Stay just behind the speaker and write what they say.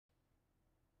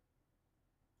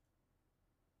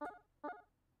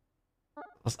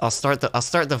I'll start the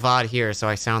VOD here so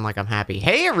I sound like I'm happy.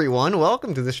 Hey everyone,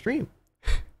 welcome to the stream.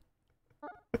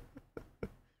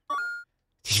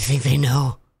 Did you think they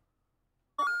know?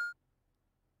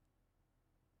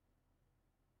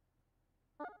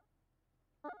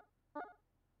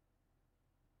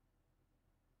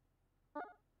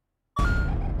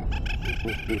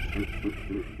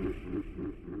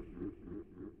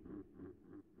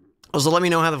 So let me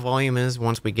know how the volume is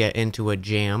once we get into a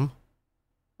jam.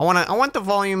 I want the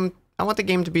volume. I want the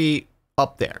game to be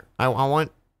up there. I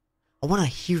want to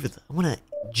hear I want to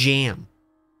jam.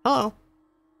 Hello.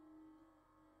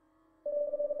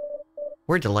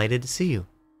 We're delighted to see you.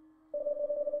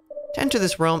 To enter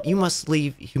this realm, you must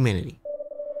leave humanity.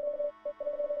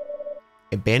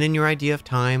 Abandon your idea of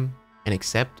time and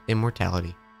accept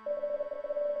immortality.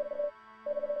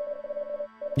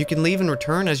 You can leave and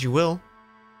return as you will,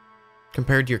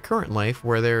 compared to your current life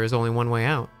where there is only one way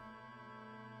out.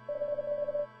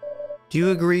 Do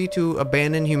you agree to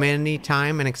abandon humanity,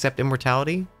 time, and accept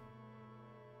immortality?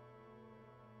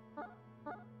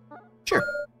 Sure.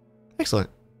 Excellent.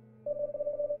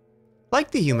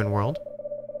 Like the human world,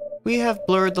 we have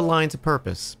blurred the lines of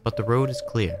purpose, but the road is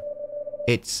clear.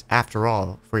 It's, after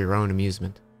all, for your own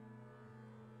amusement.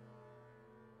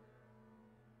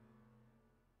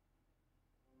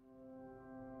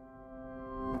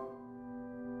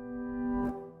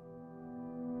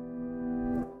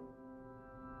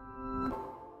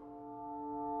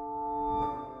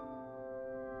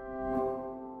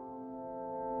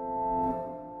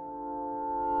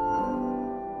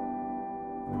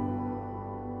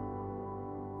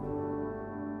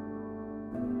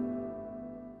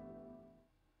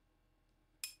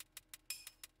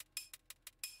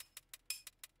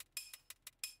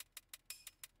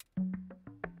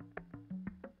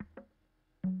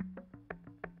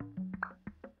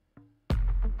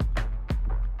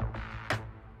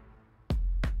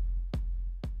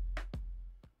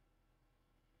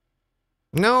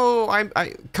 No,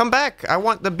 I come back. I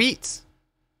want the beats.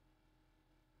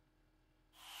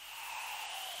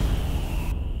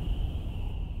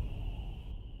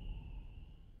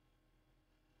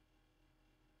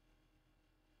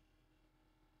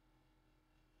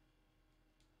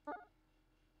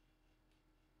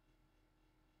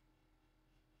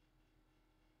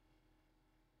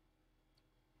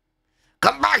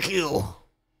 Come back, you.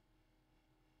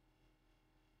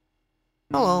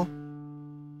 Hello.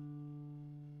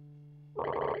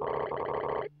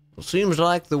 Seems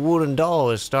like the wooden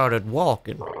doll has started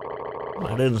walking.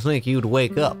 I didn't think you'd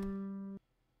wake up.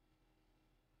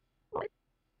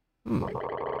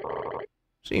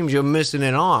 Seems you're missing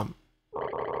an arm.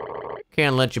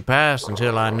 Can't let you pass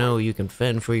until I know you can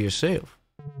fend for yourself.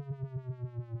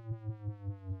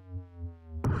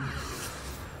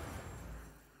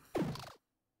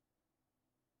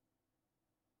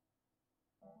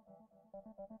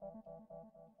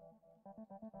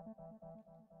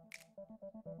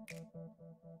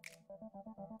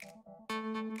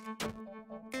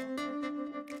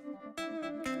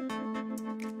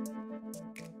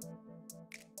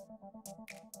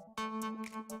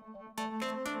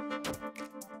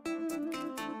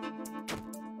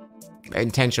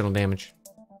 Intentional damage.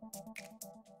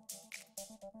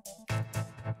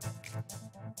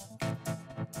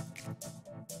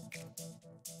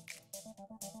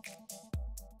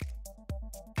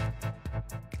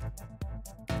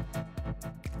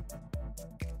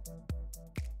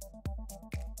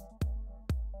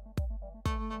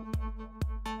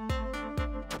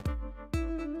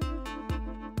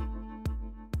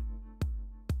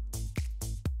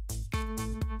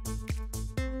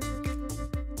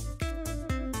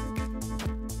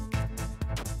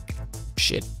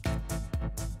 Shit.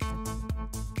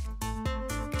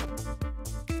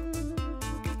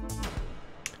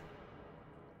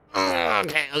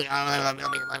 Okay.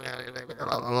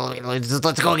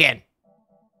 Let's go again.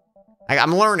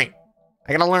 I'm learning.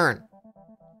 I gotta learn.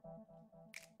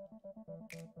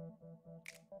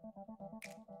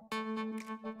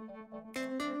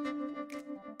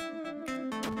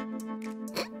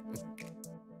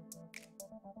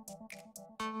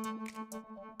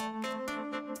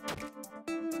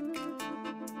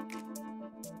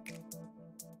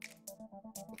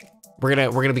 We're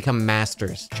gonna become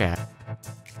masters, chat.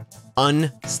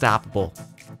 Unstoppable.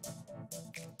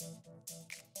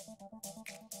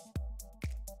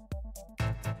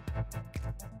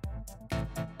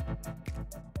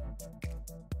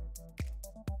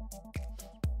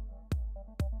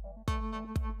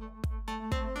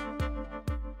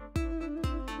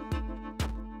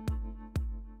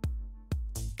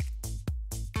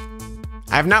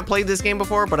 I've not played this game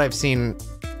before, but I've seen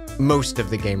most of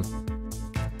the game.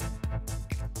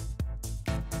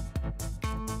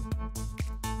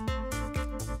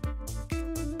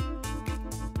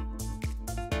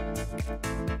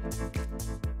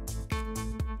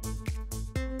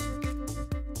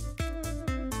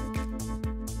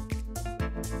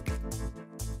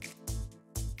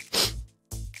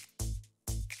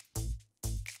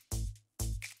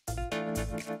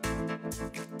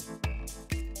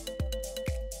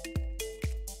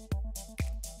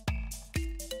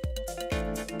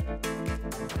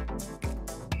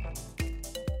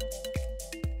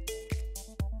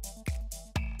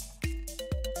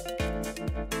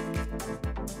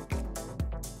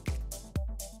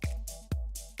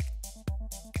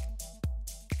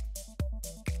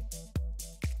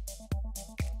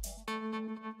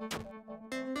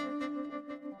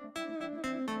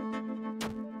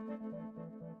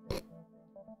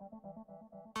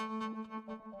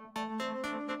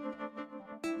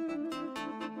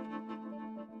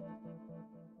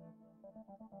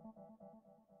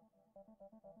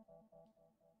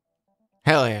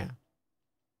 Hell yeah.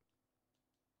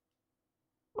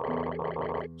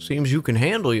 Seems you can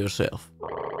handle yourself.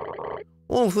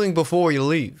 One thing before you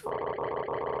leave.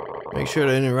 Make sure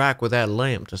to interact with that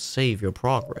lamp to save your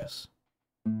progress.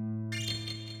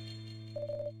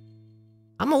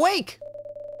 I'm awake!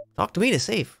 Talk to me to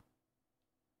save.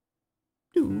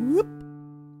 Doop.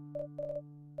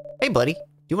 Hey, buddy. Do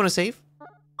you want to save?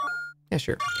 Yeah,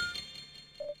 sure.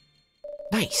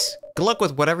 Nice. Good luck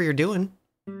with whatever you're doing.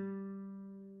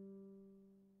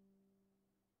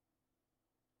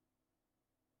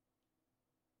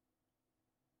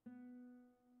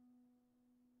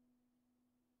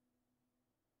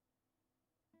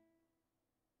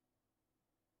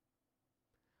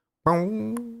 How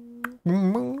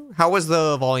was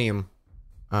the volume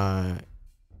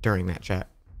during that chat?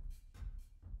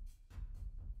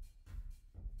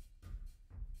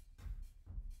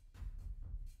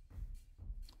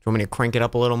 Do you want me to crank it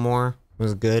up a little more? It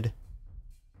was good.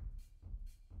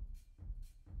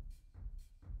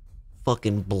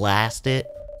 Fucking blast it.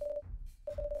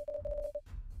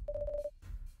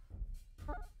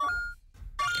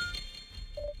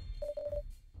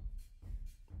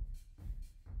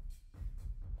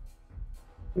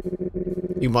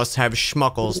 You must have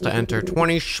schmuckles to enter.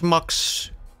 20 schmucks.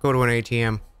 Go to an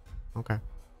ATM. Okay.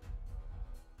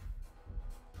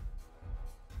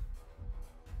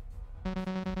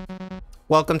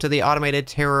 Welcome to the automated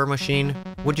terror machine.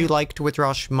 Would you like to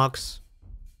withdraw schmucks?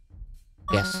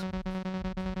 Yes.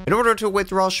 In order to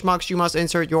withdraw schmucks, you must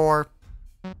insert your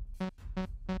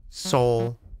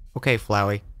soul. Okay,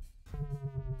 Flowey.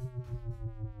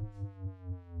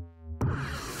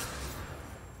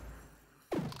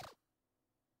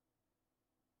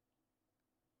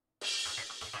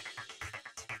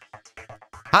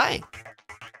 Hi.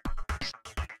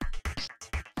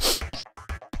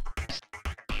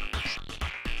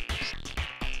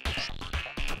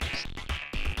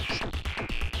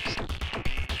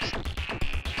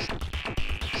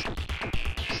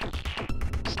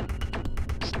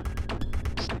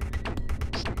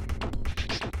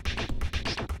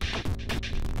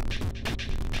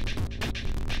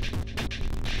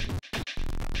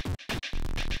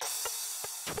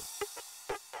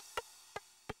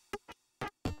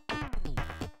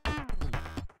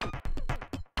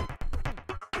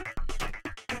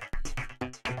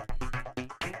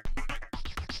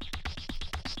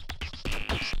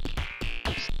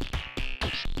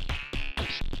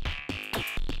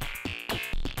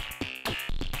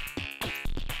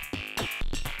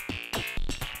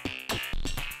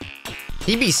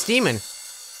 He be steaming.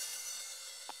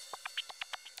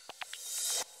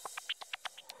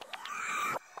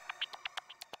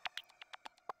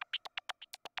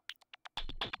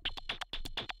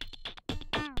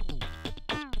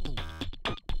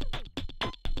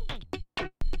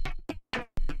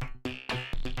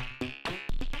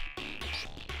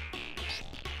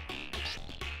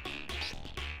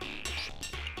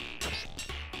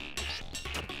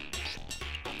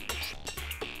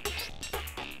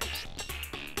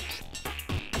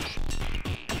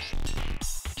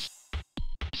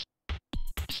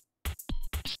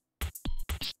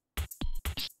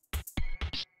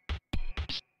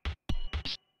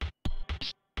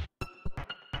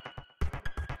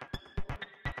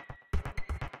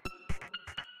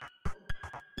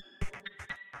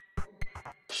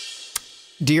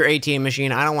 Dear ATM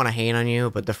machine, I don't want to hate on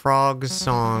you, but the Frog's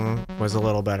song was a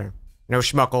little better. No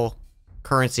schmuckle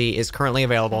currency is currently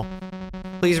available.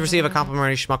 Please receive a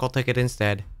complimentary schmuckle ticket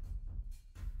instead.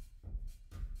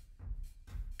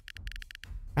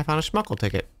 I found a schmuckle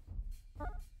ticket.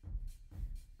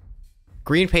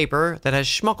 Green paper that has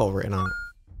schmuckle written on it.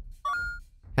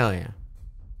 Hell yeah.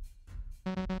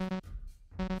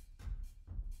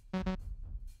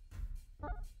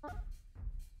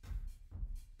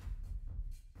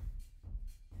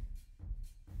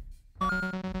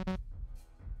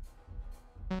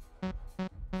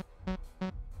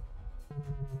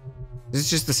 Is this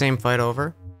just the same fight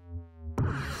over?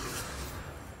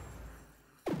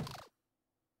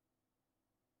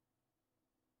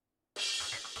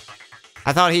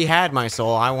 I thought he had my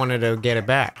soul. I wanted to get it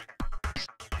back.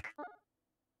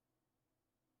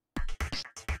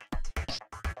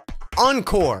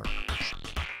 Encore!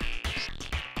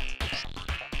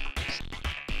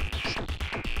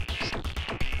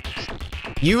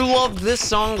 You loved this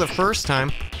song the first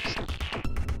time.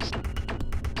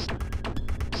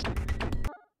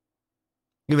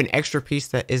 You have an extra piece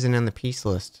that isn't in the piece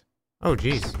list. Oh,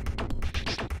 jeez.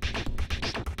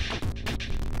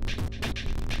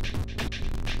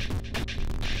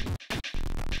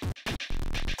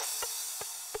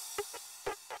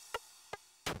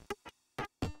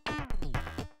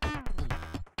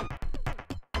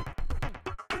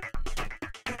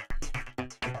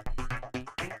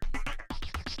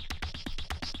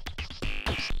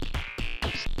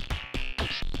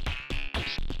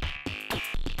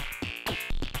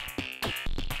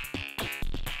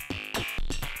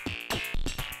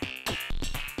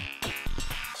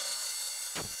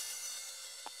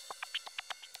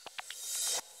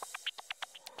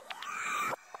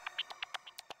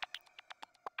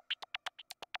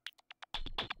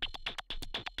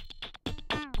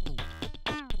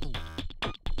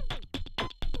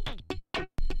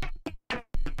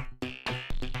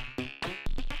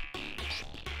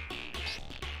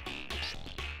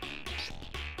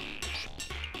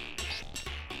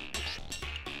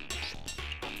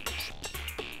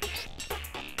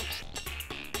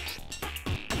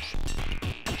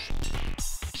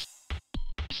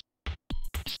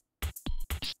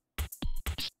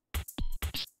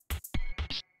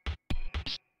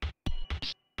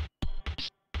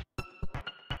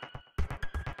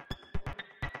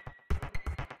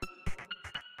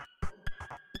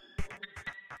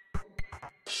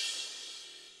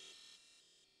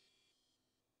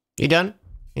 You done?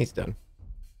 He's done.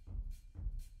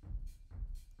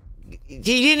 He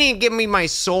didn't even give me my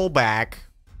soul back.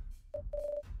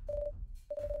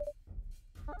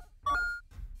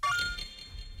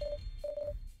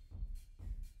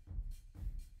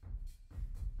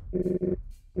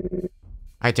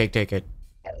 I take it.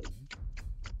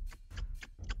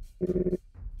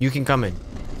 You can come in.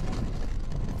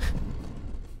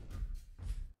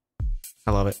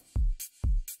 I love it.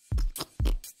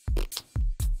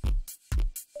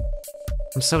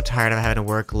 I'm so tired of having to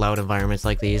work loud environments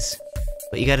like these.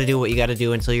 But you gotta do what you gotta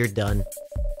do until you're done.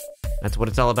 That's what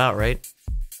it's all about, right?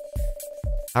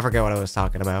 I forget what I was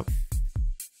talking about.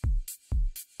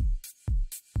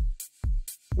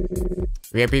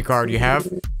 VIP card you have?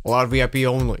 A lot of VIP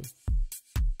only.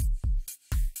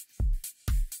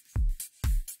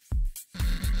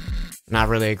 Not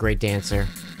really a great dancer.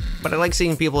 But I like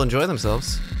seeing people enjoy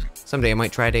themselves. Someday I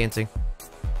might try dancing.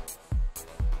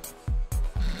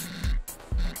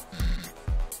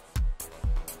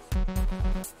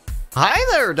 Hi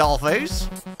there, Dollface!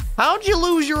 How'd you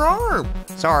lose your arm?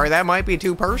 Sorry, that might be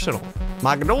too personal.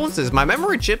 My condolences, my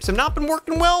memory chips have not been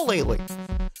working well lately.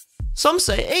 Some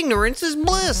say ignorance is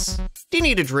bliss. Do you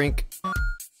need a drink?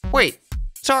 Wait,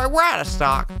 sorry, we're out of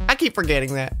stock. I keep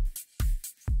forgetting that.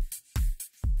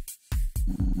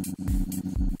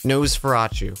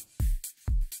 Nosferatu.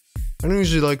 I don't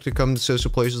usually like to come to social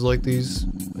places like these.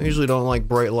 I usually don't like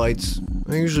bright lights.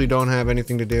 I usually don't have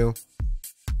anything to do.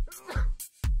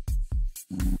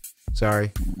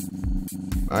 Sorry.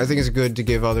 I think it's good to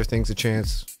give other things a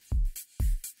chance.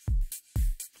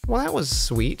 Well, that was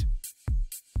sweet.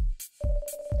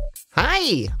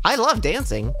 Hi! I love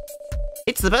dancing.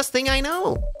 It's the best thing I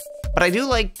know. But I do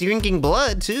like drinking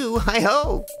blood, too.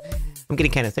 Hi-ho! I'm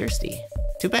getting kind of thirsty.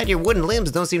 Too bad your wooden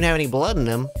limbs don't seem to have any blood in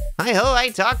them. Hi-ho, I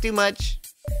talk too much.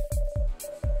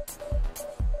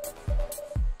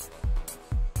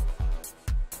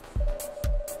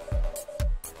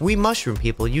 We mushroom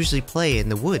people usually play in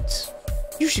the woods.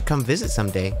 You should come visit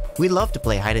someday. We love to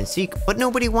play hide and seek, but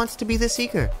nobody wants to be the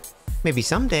seeker. Maybe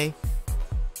someday.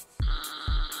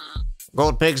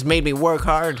 Gold pigs made me work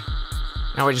hard.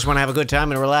 Now I just want to have a good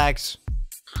time and relax.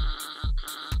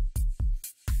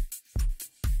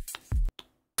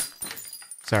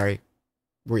 Sorry.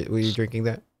 Were you drinking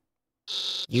that?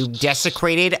 You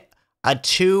desecrated a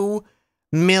 2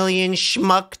 million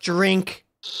schmuck drink.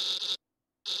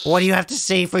 What do you have to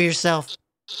say for yourself?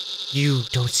 You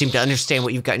don't seem to understand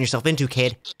what you've gotten yourself into,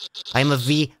 kid. I'm a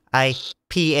VIP,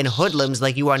 and hoodlums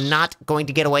like you are not going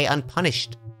to get away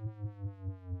unpunished.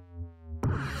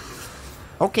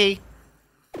 Okay.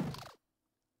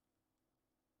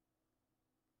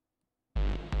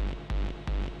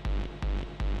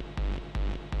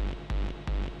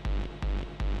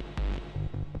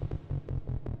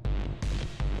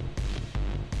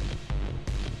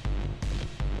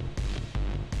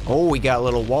 Oh, we got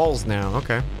little walls now.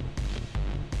 Okay.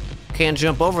 Can't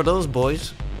jump over those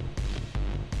boys.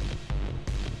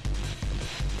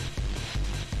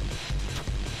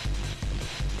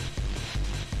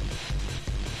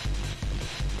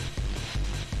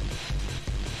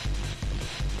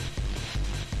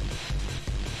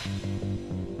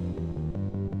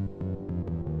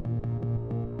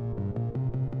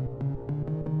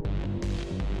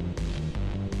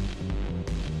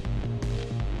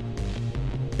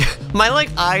 My, like,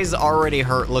 eyes already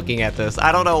hurt looking at this.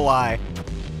 I don't know why.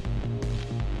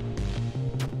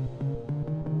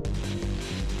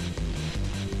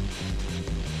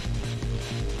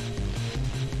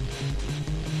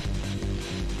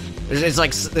 It's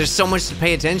like, there's so much to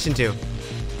pay attention to.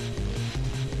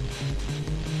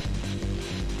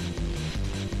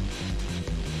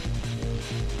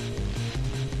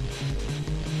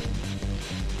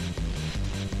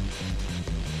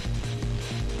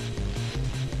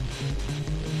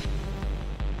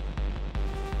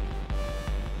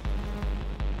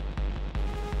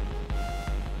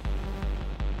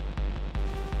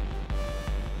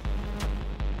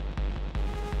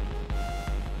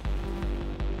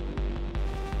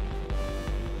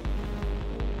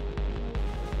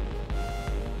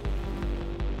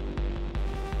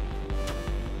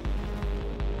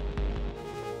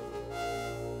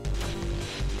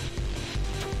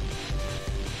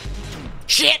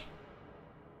 Shit!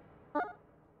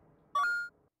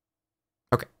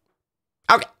 Okay.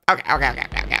 Okay.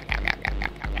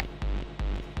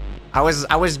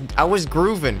 I was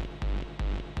grooving.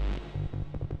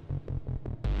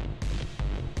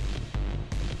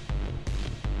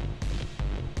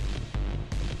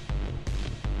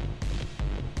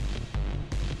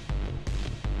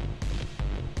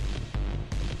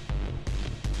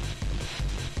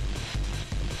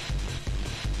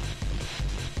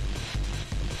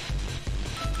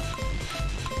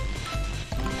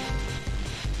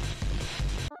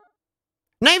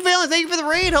 Night Valen, thank you for the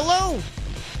raid. Hello.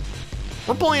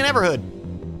 We're playing Everhood.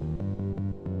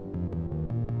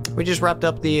 We just wrapped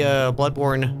up the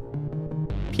Bloodborne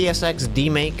PSX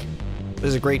demake. It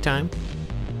was a great time.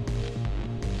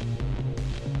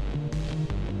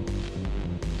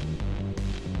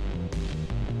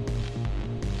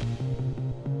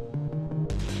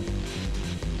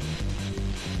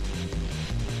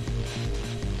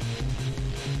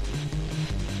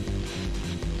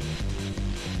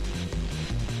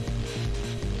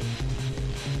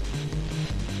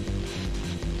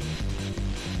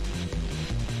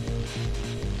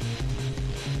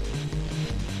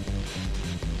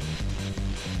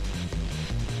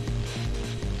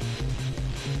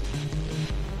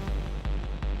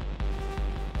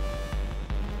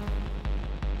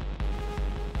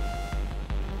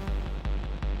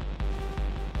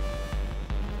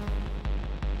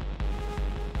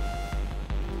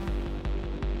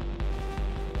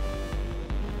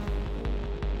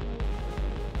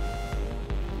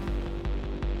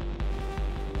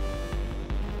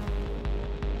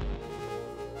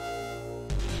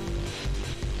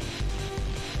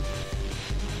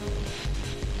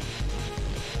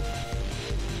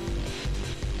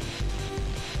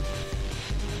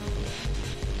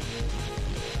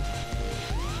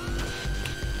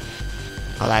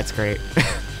 Oh, that's great.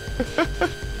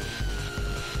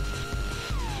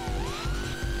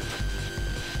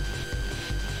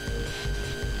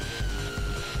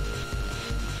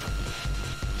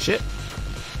 Shit.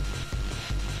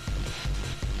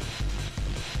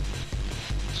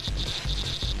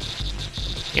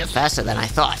 You're faster than I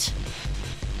thought.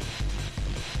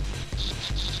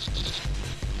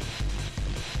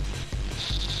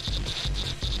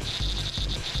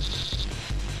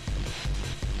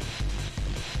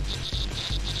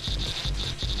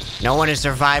 No one has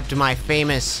survived my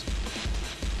famous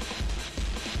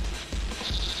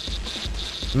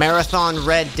Marathon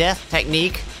Red Death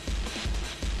technique.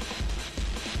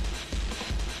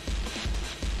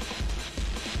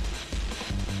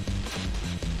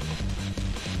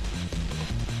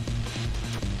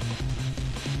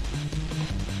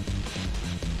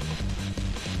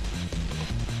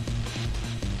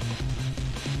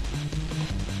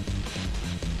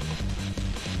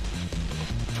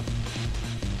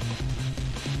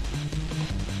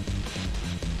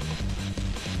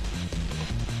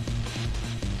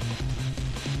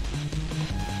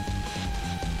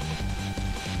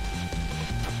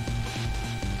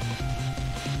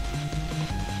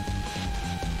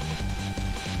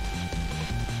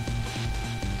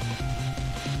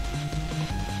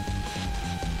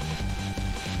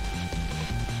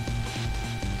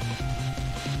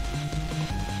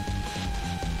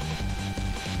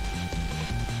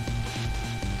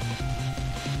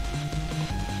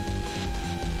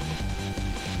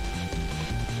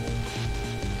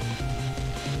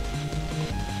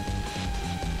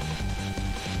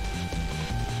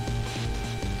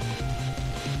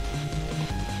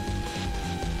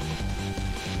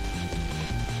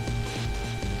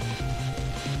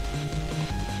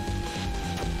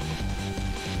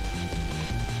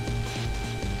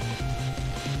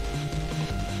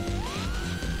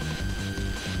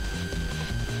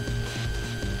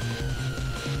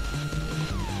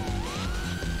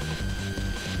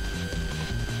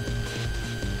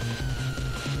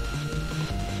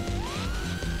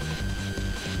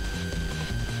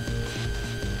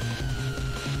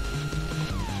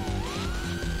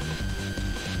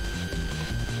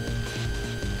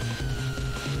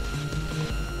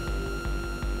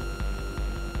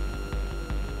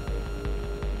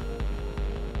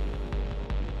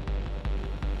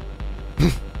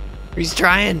 He's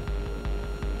trying.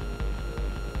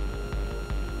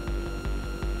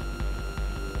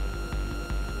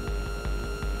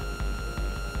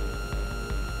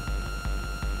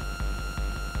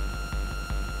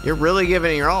 You're really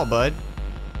giving it your all, bud.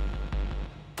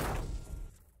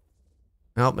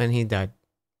 Oh, and he died.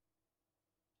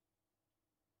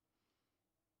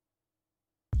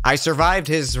 I survived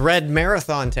his red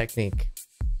marathon technique.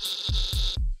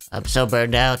 I'm so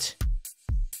burned out.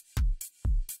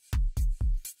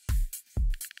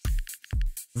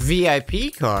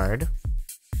 VIP card?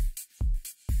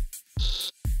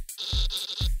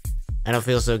 I don't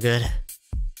feel so good.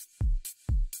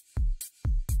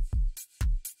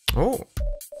 Oh.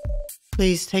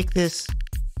 Please take this.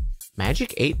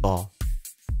 Magic 8-ball.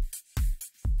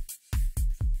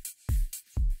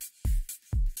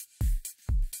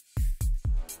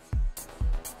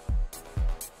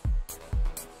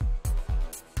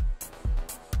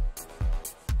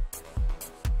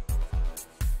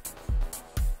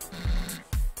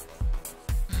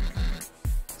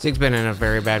 Zig's been in a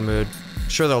very bad mood.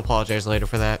 Sure, they'll apologize later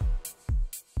for that.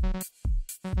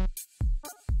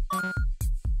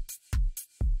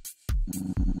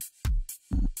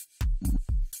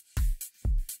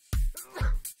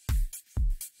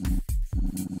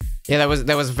 Yeah,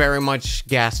 that was very much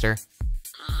Gaster.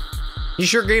 You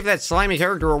sure gave that slimy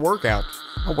character a workout.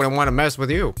 I wouldn't want to mess with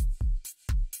you.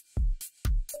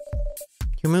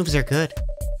 Your moves are good,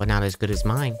 but not as good as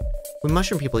mine. We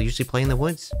mushroom people usually play in the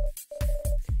woods.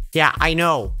 Yeah, I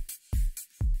know.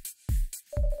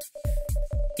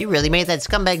 You really made that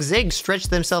scumbag Zig stretch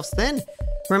themselves thin.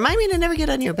 Remind me to never get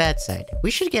on your bad side.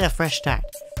 We should get a fresh start.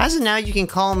 As of now, you can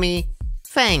call me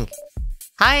Fang.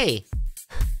 Hi.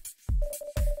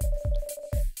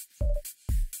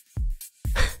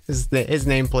 His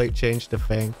nameplate changed to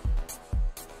Fang.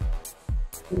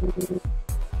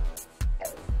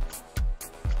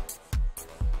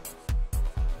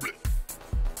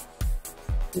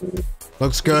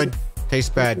 Looks good.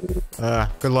 Tastes bad.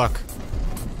 Good luck.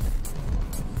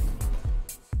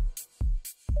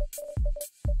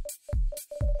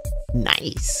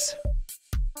 Nice.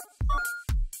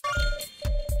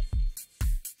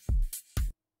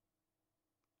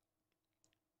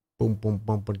 Boom boom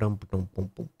boom boom boom boom boom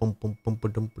boom boom boom boom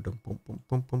boom boom boom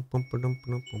boom boom boom boom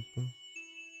boom boom.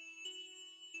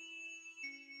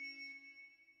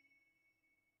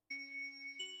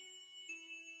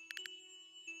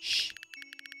 Shh.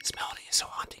 This melody is so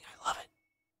haunting. I love it.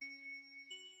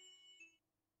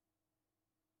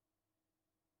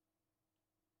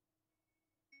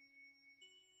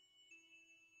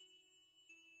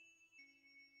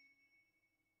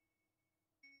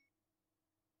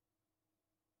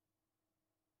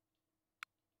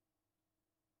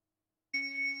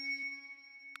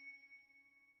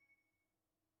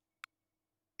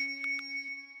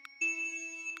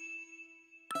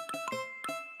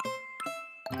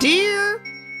 Dear.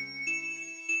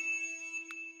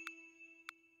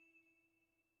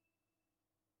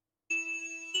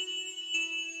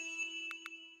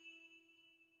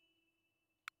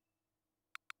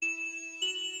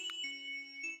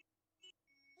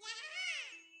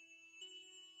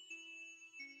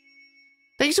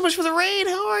 Thank you so much for the raid.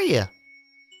 How are you?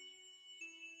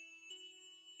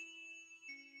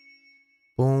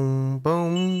 Boom,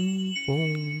 boom,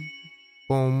 boom,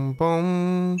 boom,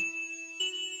 boom.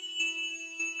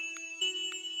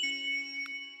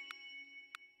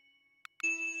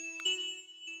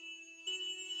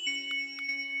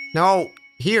 No,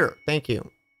 here. Thank you.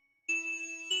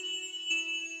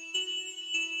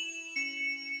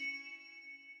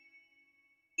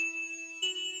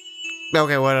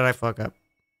 Okay, what did I fuck up?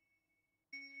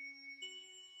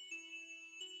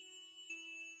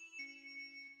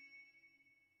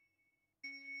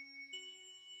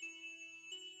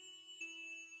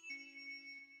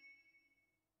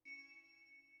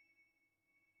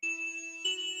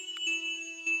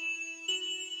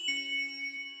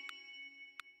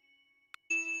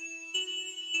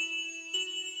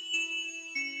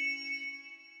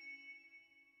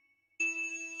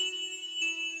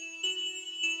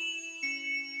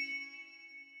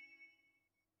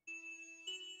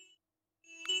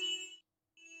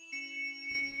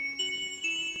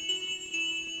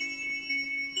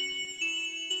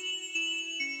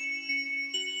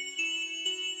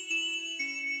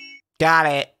 Got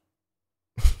it.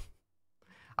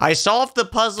 I solved the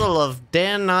puzzle of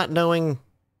Dan not knowing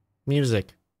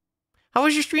music. How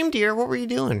was your stream, dear? What were you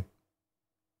doing?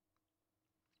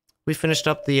 We finished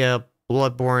up the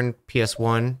Bloodborne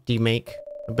PS1 demake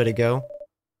a bit ago.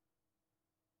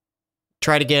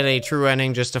 Try to get a true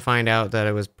ending just to find out that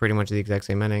it was pretty much the exact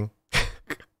same ending.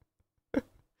 I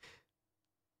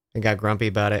got grumpy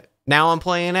about it. Now I'm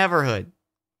playing Everhood.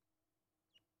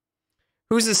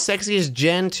 Who's the sexiest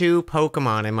Gen 2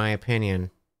 Pokemon, in my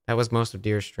opinion? That was most of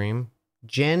Deer's stream.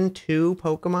 Gen 2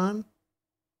 Pokemon?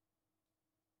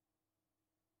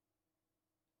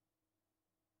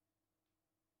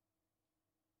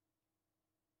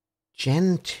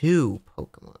 Gen 2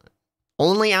 Pokemon.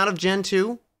 Only out of Gen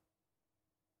 2?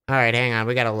 Alright, hang on.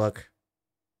 We gotta look.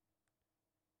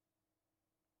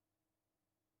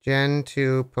 Gen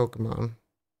 2 Pokemon.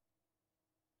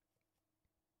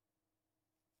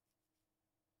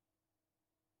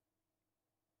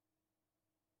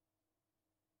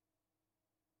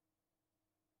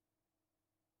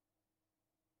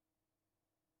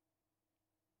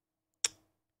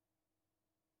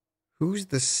 Who's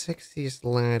the sexiest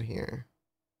lad here?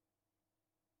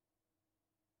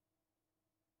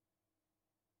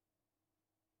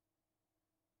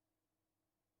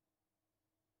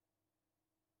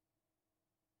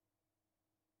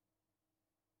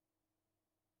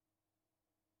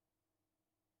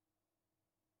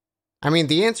 I mean,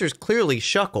 the answer is clearly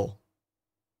shuckle.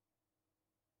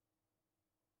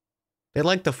 They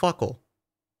like to fuckle.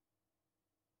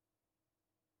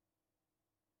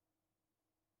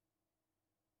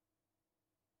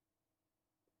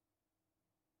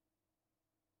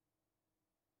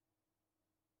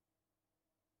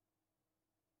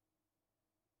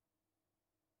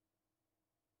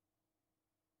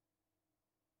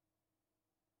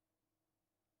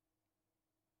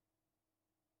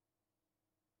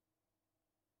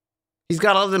 He's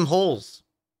got all them holes.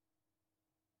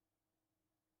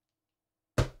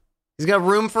 He's got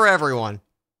room for everyone.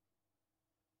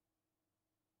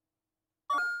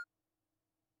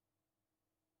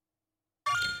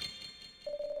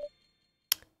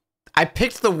 I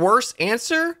picked the worst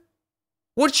answer?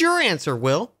 What's your answer,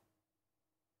 Will?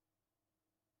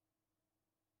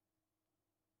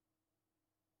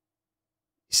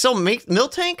 So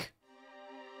milk tank?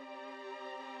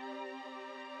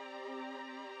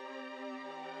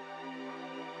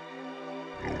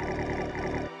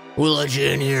 We'll let you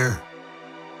in here.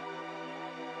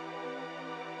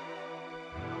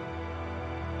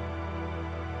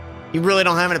 You really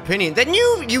don't have an opinion. Then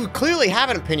you clearly have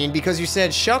an opinion because you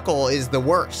said shuckle is the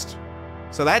worst.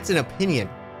 So that's an opinion.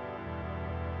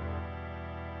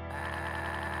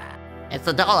 It's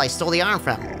the doll I stole the arm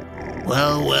from.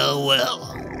 Well, well,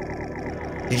 well.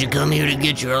 Did you come here to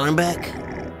get your arm back?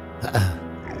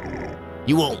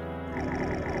 You won't.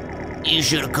 You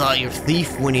should have caught your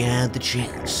thief when you had the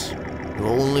chance.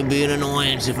 It'll only be an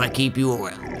annoyance if I keep you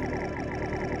around.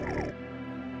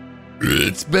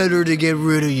 It's better to get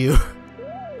rid of you.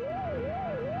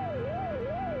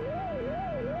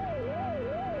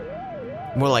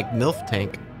 More like MILF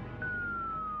tank.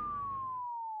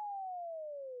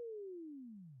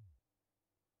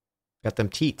 Got them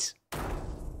teats.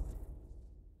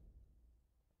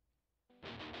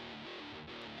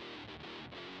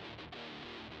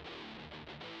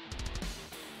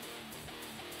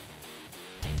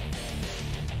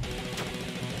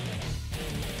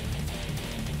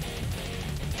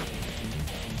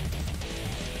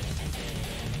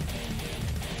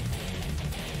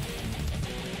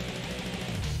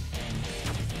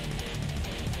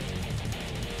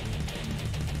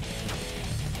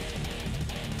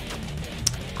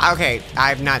 Okay,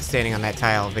 I'm not standing on that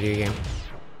tile video game.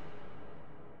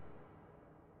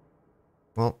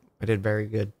 Well, I did very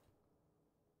good.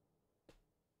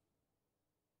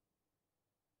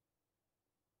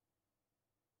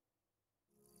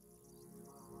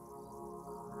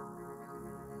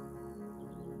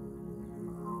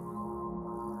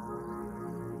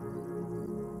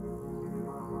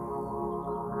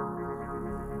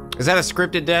 Is that a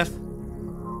scripted death?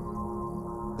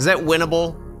 Is that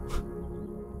winnable?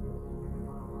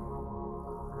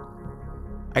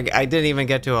 I didn't even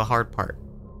get to a hard part.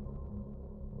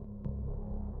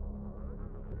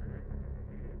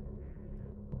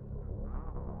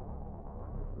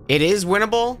 It is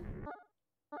winnable?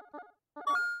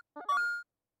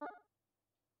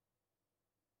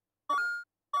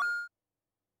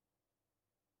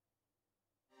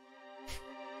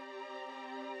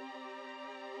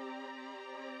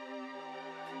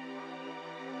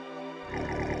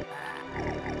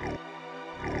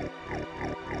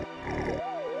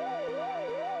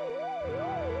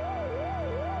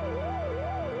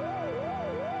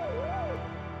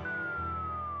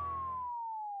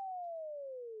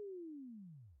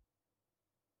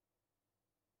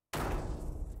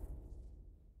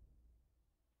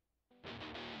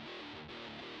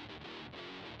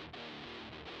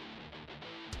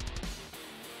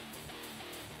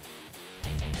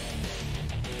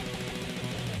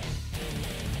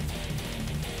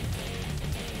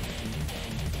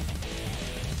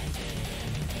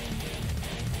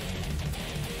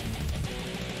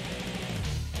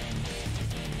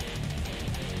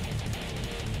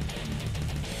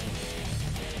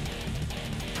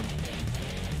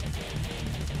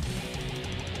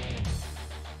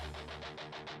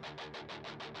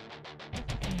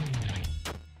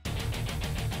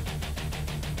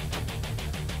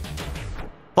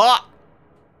 Fuck!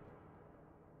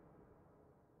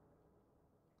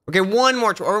 Okay, one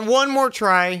more try. One more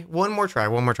try.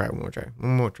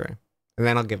 And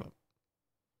then I'll give up.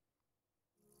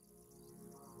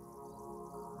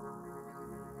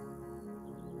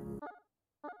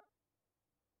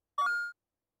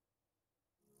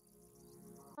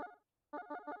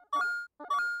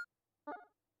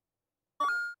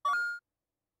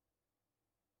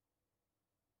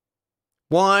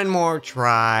 One more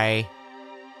try.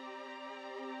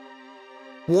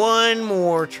 One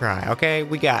more try. Okay,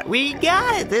 we got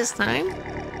it this time.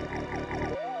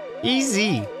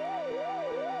 Easy.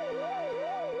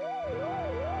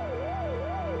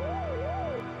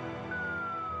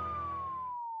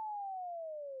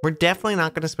 We're definitely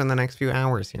not going to spend the next few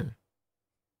hours here.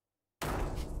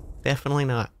 Definitely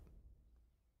not.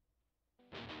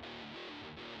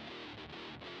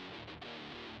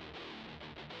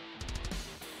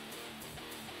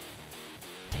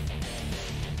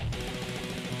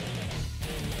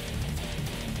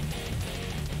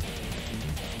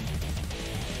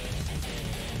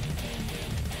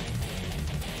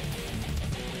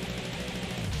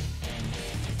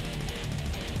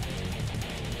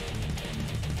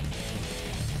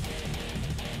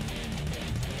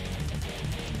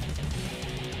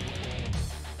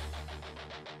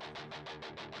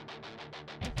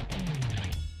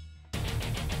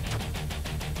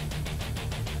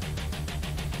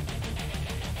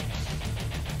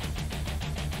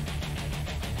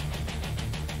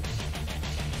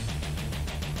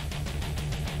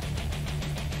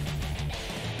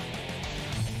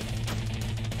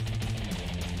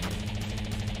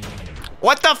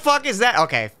 What the fuck is that?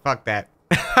 Okay, fuck that.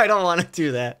 I don't want to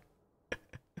do that.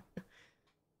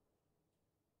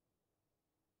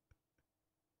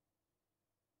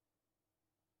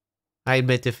 I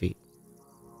admit defeat.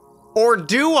 Or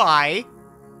do I?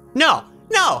 No,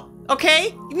 no,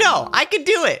 okay? No, I can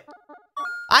do it.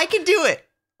 I can do it.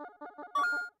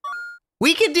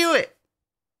 We can do it.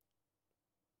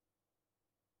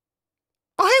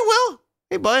 Oh, hey, Will.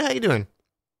 Hey, bud, how you doing?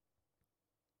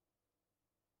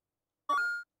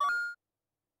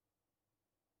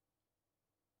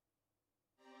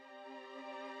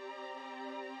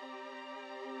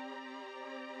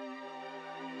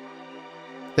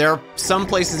 There are some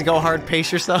places to go hard,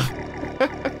 pace yourself. All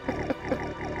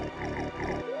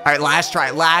right, last try,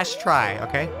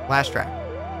 okay? Last try.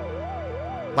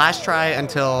 Last try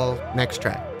until next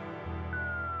try.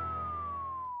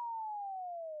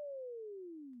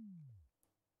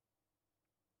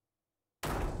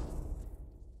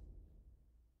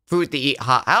 Food to eat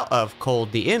hot out of,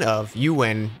 cold the in of, you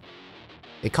win.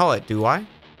 They call it, do I?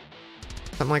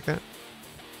 Something like that.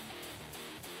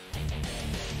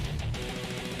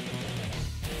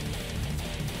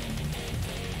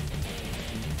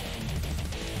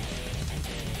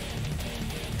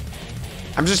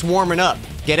 I'm just warming up.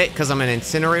 Get it? Because I'm an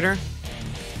incinerator?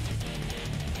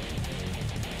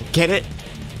 Get it?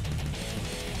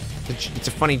 It's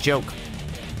a funny joke.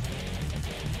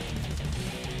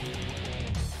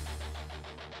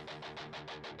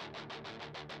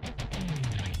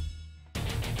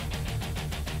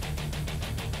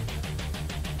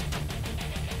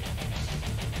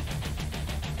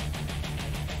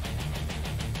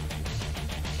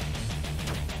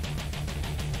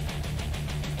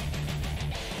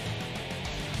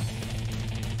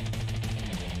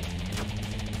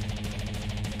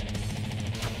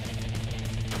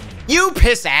 You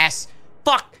piss ass!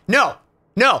 Fuck! No!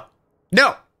 No!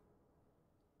 No!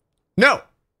 No!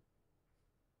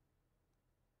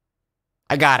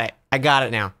 I got it. I got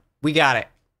it now. We got it.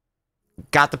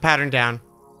 Got the pattern down.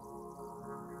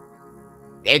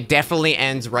 It definitely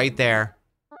ends right there.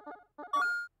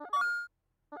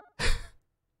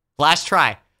 Last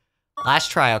try.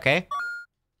 Last try, okay?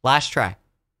 Last try.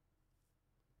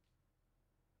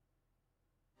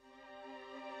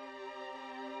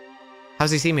 How's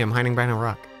he see me? I'm hiding behind a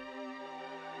rock.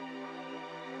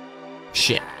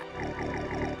 Shit.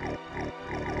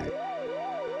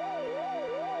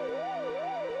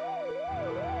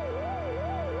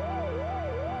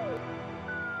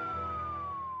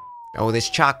 Oh, this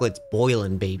chocolate's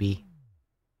boiling, baby.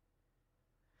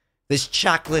 This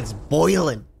chocolate's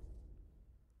boiling.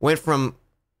 Went from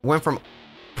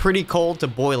pretty cold to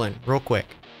boiling real quick.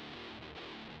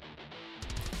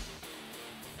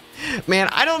 Man,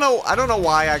 I don't know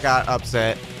why I got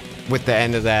upset with the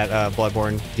end of that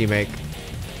Bloodborne remake.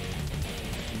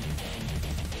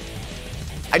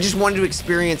 I just wanted to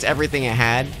experience everything it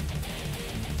had.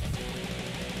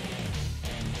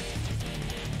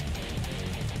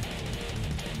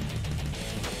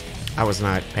 I was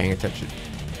not paying attention.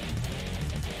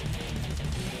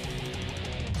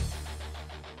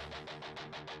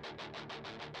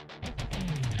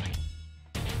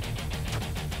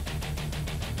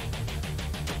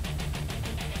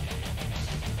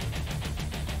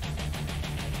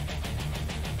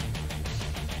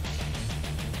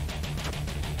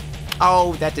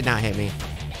 Oh, that did not hit me.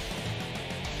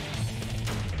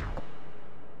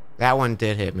 That one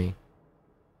did hit me.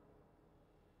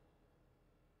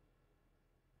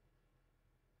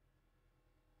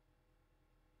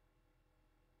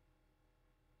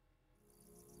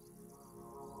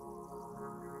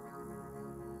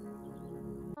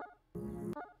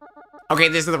 Okay,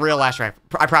 this is the real last try.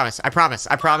 I promise. I promise.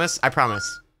 I promise. I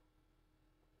promise.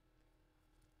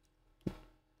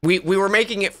 We were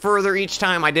making it further each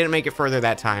time. I didn't make it further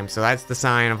that time, so that's the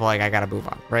sign of like I gotta move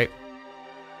on, right?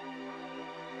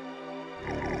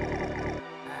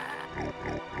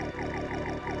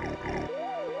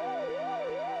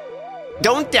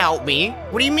 Don't doubt me.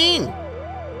 What do you mean?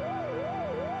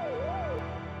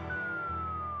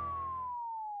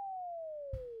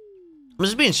 I'm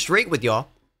just being straight with y'all.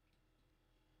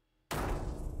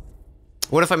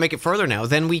 What if I make it further now?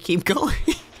 Then we keep going.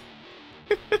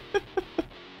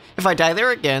 If I die there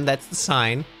again, that's the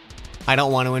sign. I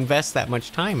don't want to invest that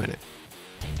much time in it.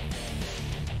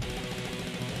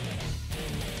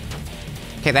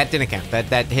 Okay, that didn't count.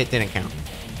 That hit didn't count.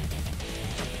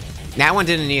 That one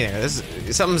didn't either.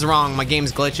 Something's wrong. My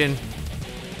game's glitching.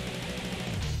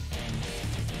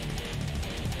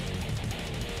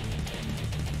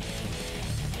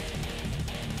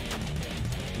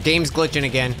 Game's glitching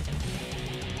again.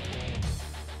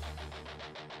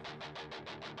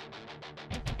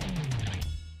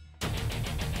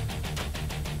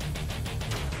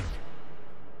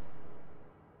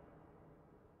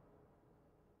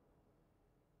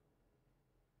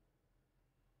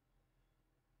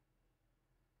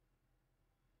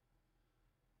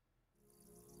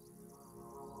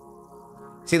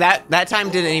 See, that time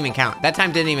didn't even count. That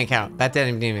time didn't even count. That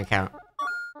didn't even count.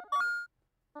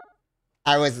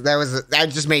 I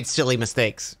just made silly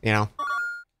mistakes, you know?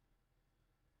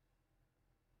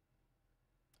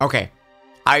 Okay.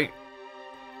 I've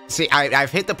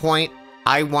hit the point.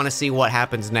 I want to see what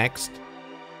happens next.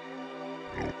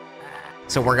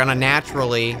 So we're gonna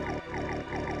naturally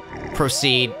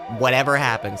proceed whatever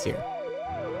happens here.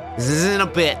 This isn't a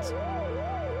bit.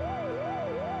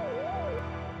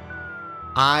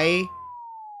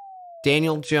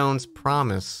 Daniel Jones,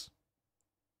 promise.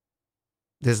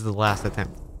 This is the last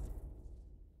attempt.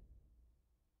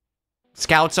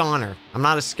 Scout's honor. I'm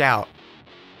not a scout,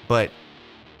 but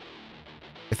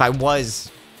if I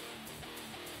was...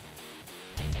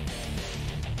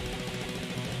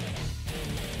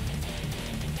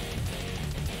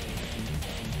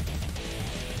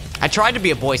 I tried to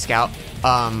be a Boy Scout,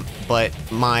 but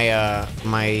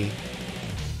my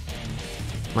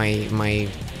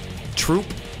troop,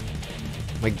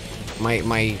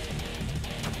 my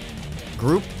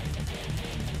group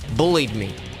bullied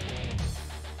me.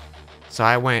 So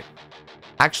I went,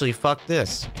 actually, fuck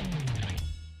this.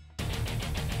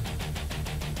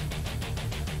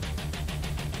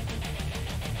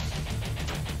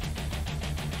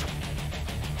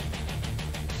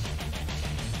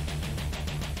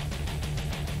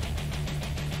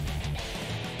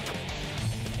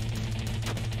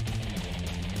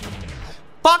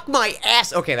 Fuck my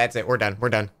ass! Okay, that's it. We're done. We're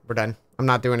done. We're done. I'm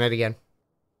not doing it again.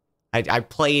 I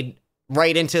played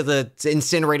right into the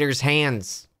incinerator's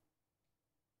hands.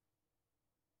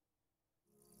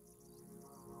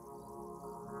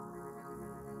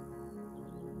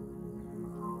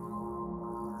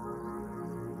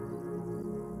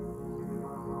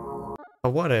 But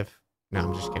what if... No,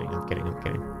 I'm just kidding. I'm kidding. I'm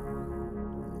kidding.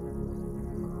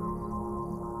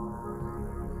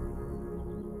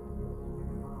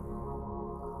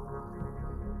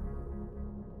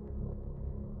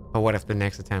 But what if the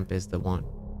next attempt is the one?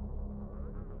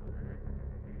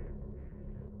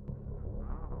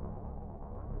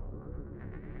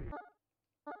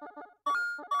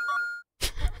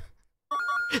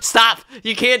 Stop!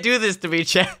 You can't do this to me,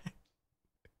 chat.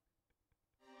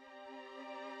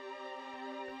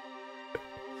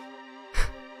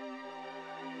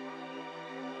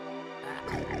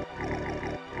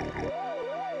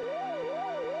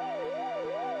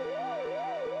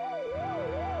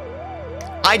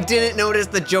 I didn't notice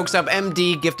the joke sub.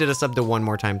 MD gifted a sub to one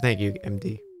more time. Thank you,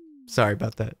 MD. Sorry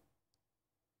about that.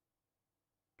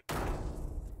 I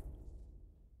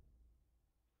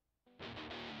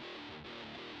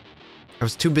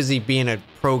was too busy being a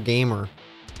pro gamer.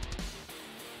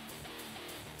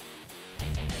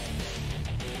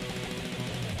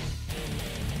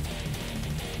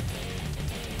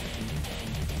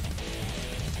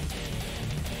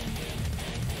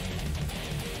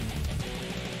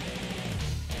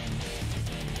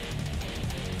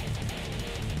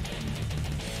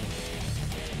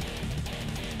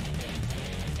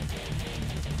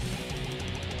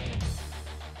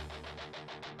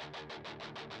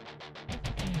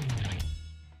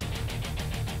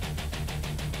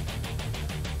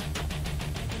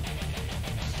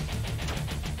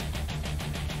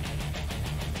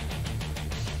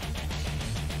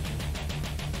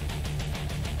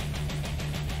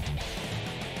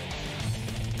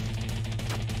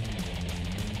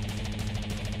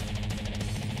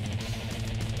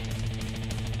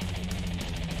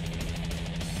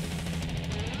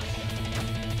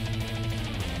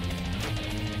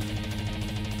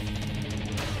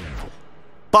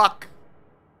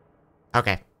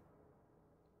 Okay.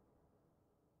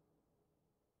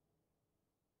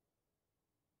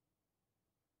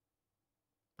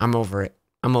 I'm over it.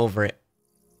 I'm over it.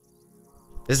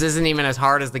 This isn't even as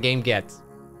hard as the game gets.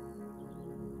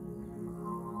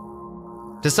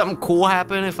 Does something cool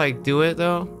happen if I do it,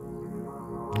 though?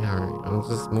 Alright,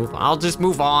 I'll just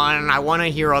move on. I want to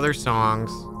hear other songs.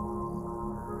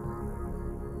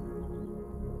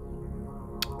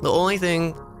 The only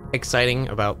thing exciting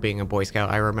about being a Boy Scout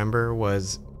I remember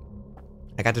was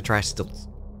I got to try stilts.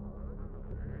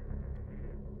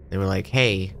 They were like,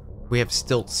 hey, we have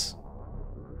stilts.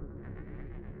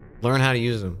 Learn how to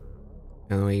use them.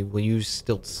 And we'll use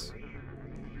stilts.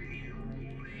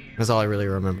 That's all I really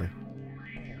remember.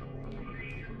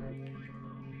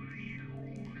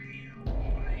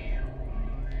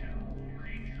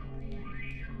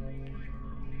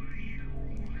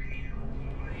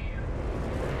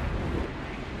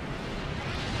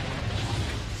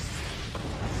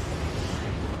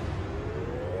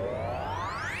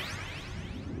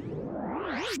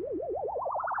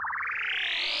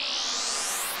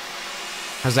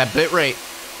 How's that bit rate?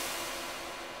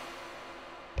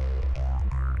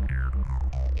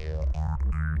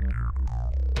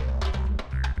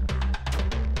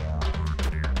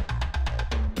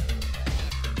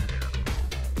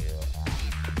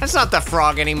 That's not the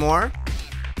frog anymore.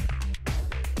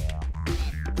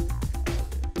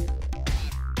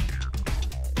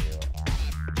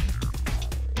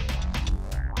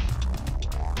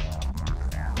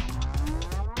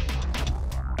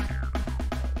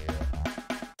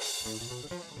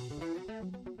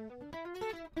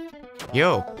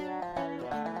 Yo.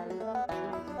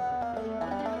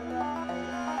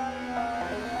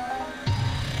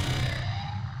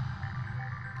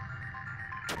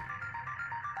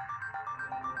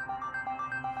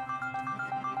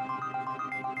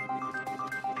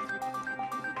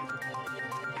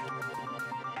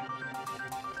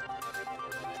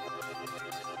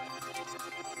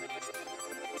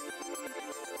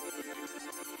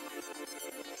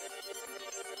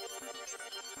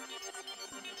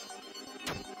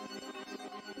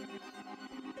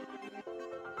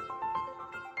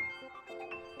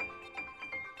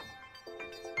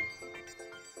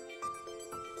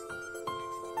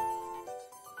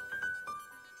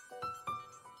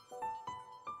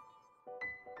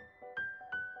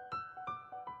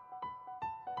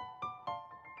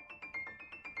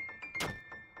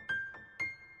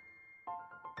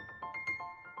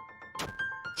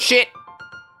 Shit!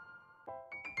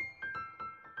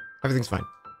 Everything's fine.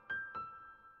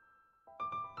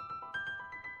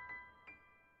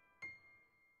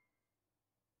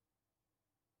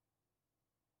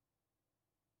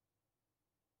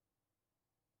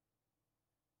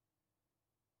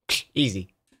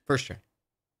 Easy. First try.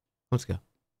 Let's go.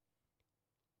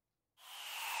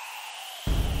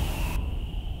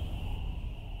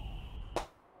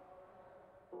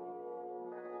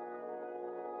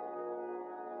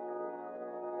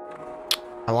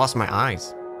 I lost my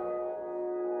eyes.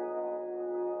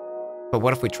 But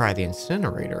what if we try the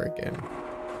incinerator again?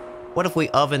 What if we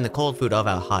oven the cold food of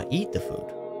how hot eat the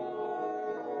food?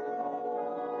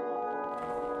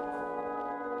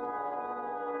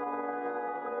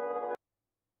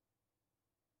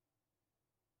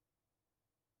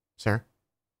 Sir?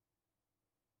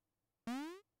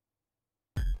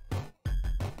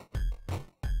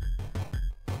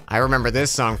 I remember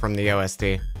this song from the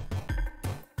OST.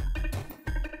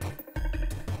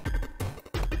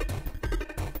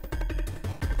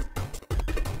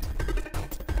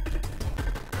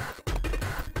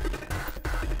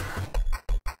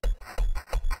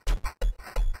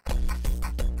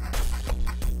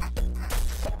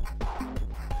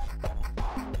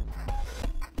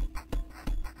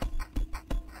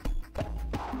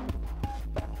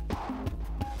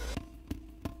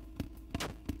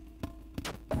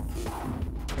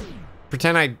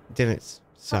 Pretend I didn't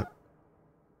suck.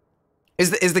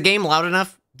 Is the game loud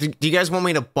enough? Do you guys want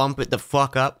me to bump it the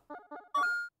fuck up?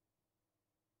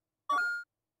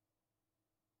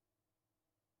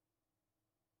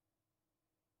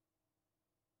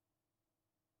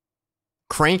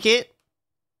 Crank it?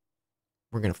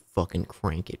 We're gonna fucking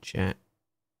crank it, chat.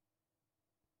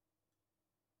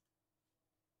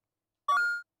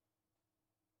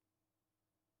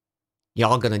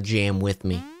 Y'all gonna jam with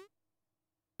me.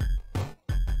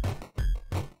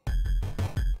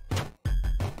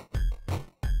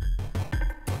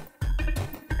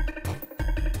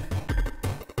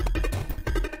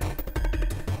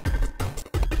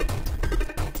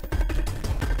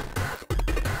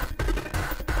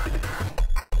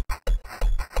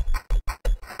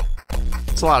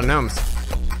 It's a lot of gnomes.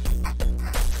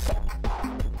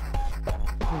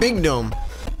 Big gnome.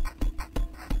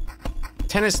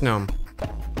 Tennis gnome.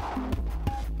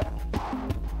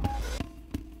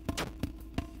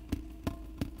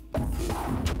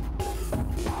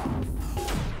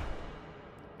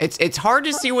 It's hard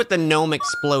to see with the gnome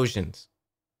explosions.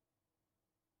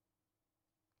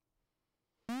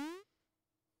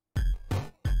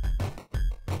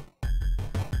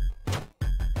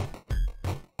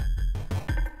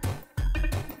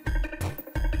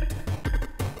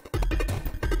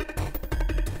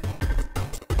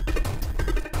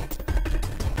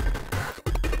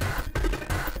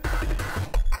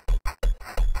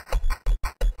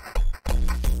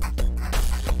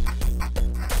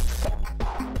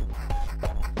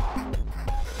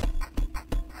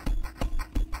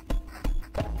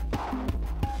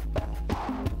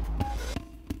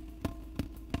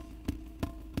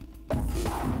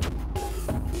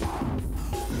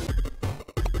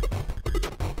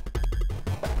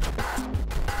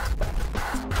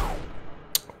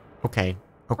 Okay.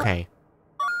 Okay.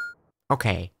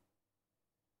 Okay.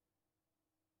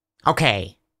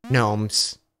 Okay.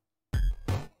 Gnomes.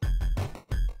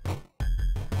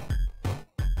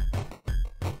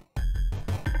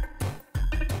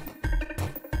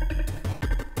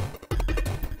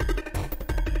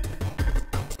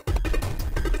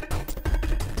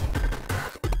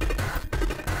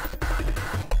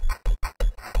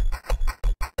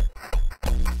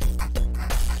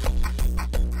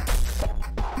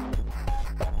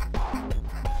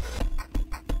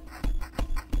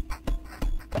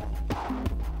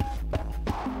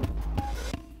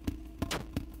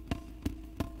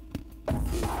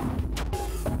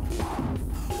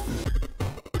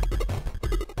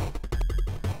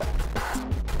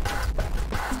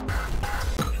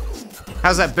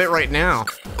 How's that bit right now?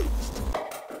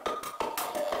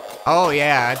 Oh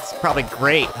yeah, it's probably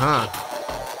great, huh?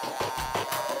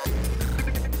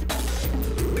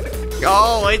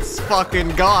 Oh, it's fucking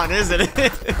gone, isn't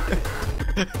it?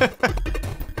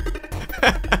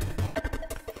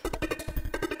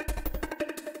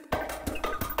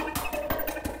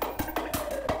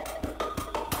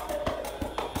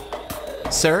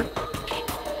 Sir?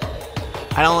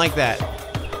 I don't like that.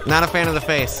 Not a fan of the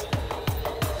face.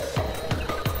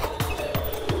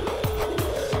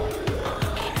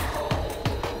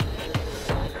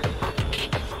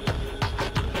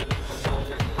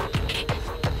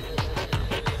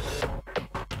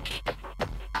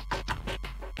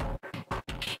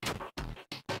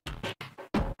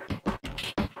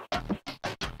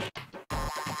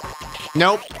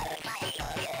 Nope.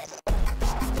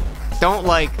 Don't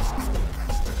like.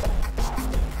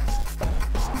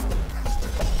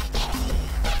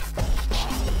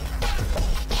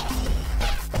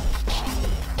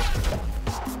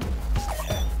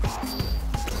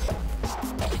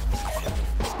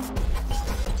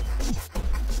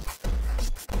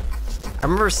 I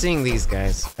remember seeing these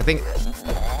guys. I think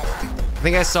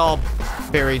I saw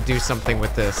Barry do something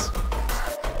with this.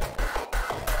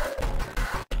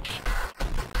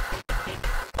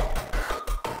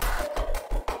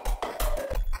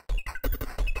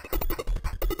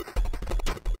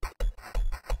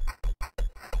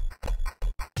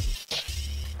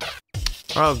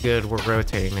 Oh, good, we're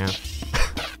rotating now.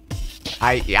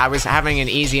 I was having an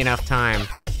easy enough time.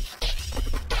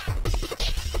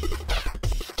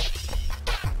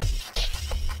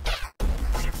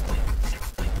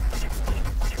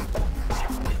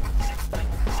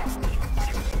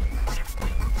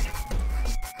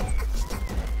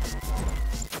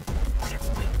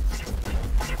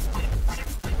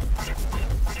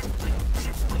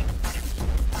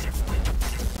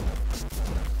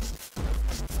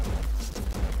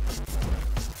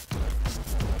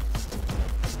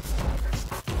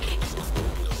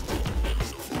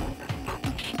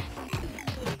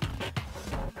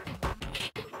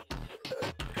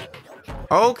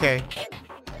 Okay.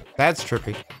 That's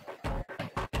trippy.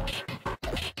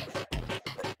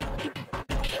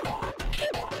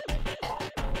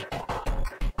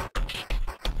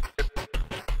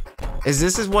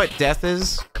 Is what death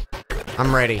is?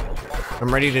 I'm ready.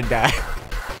 I'm ready to die.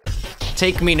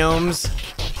 Take me, gnomes.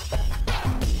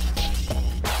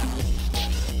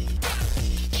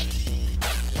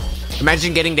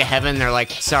 Imagine getting to heaven, they're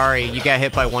like, sorry, you got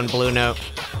hit by one blue note.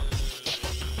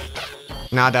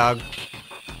 Nah, dog.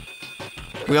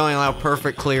 We only allow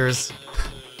perfect clears.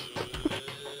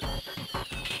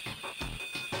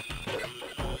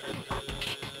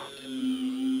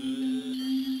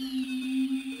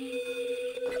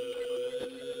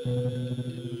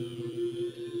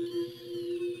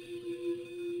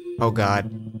 Oh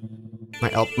god.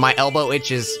 My elbow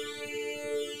itches.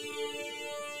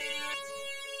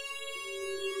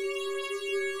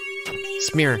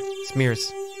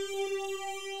 Smears.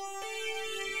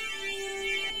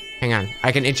 Hang on.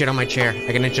 I can itch it on my chair.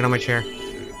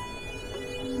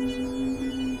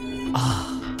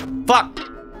 Ah, fuck!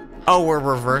 Oh, we're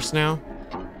reversed now?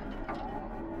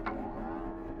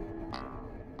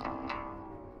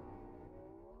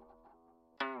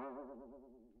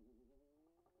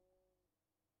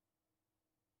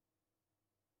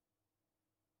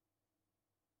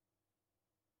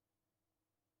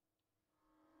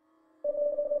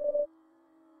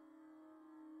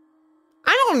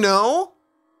 I don't know.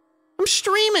 I'm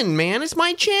streaming, man. It's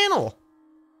my channel.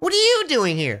 What are you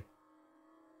doing here?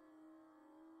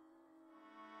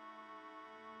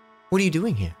 What are you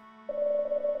doing here?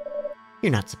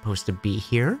 You're not supposed to be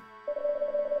here.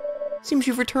 Seems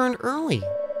you've returned early.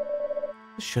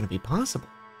 This shouldn't be possible.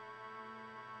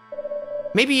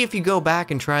 Maybe if you go back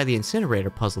and try the incinerator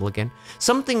puzzle again,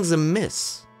 something's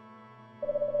amiss.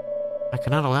 I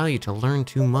cannot allow you to learn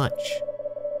too much.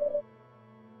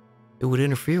 It would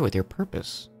interfere with your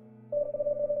purpose.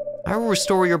 I will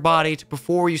restore your body to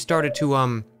before you started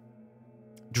to,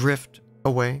 drift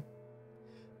away.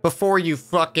 Before you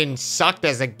fucking sucked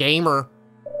as a gamer.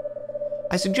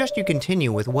 I suggest you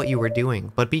continue with what you were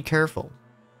doing, but be careful.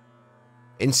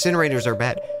 Incinerators are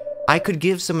bad. I could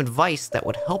give some advice that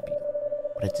would help you,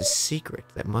 but it's a secret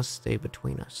that must stay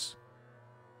between us.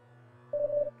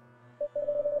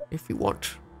 If you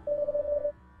want.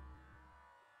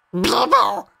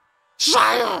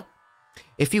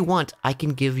 If you want, I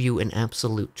can give you an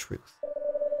absolute truth.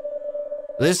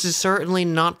 This is certainly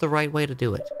not the right way to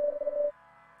do it,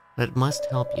 but it must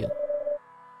help you.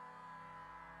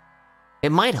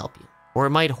 It might help you, or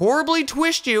it might horribly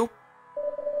twist you.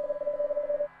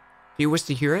 Do you wish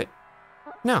to hear it?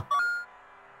 No.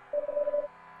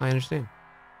 I understand.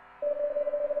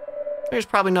 There's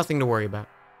probably nothing to worry about.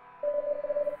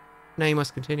 Now you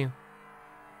must continue.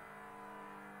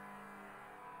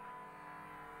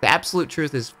 The absolute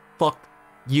truth is, fuck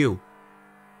you.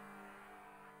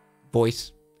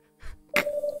 Voice.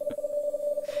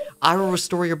 I will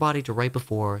restore your body to right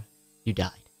before you died.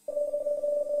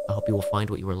 I hope you will find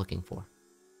what you were looking for.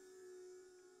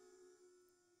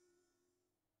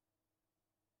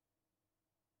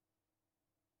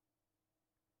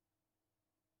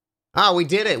 Ah, we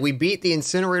did it. We beat the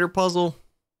incinerator puzzle.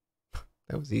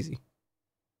 That was easy.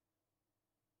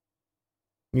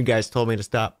 You guys told me to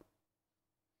stop.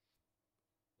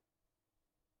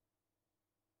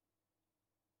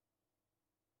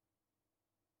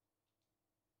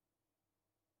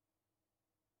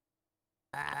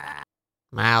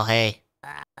 Well, hey.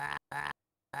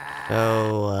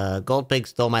 So, Gold Pig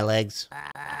stole my legs.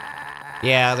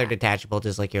 Yeah, they're detachable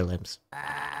just like your limbs.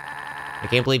 I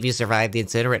can't believe you survived the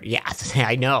incinerator. Yeah,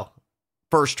 I know.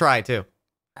 First try, too.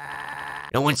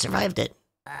 No one survived it.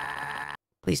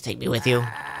 Please take me with you.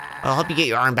 I'll help you get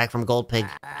your arm back from Gold Pig.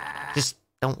 Just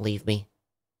don't leave me.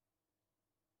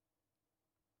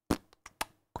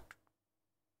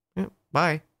 Yeah,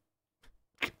 bye.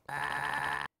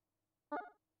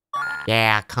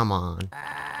 Yeah, come on.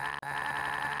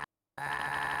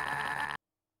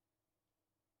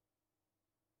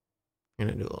 I'm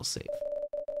gonna do a little save.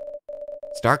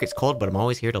 It's dark, it's cold, but I'm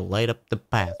always here to light up the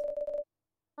path.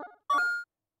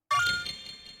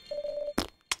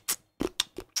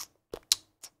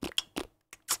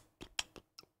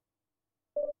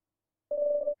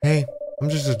 Hey, I'm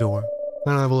just a door. I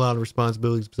don't have a lot of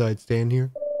responsibilities besides staying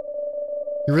here.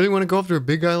 You really want to go after a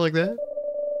big guy like that?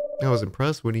 I was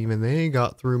impressed when even they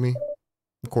got through me.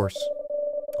 Of course,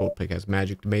 Gold Pig has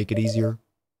magic to make it easier.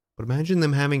 But imagine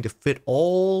them having to fit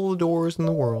all the doors in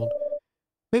the world.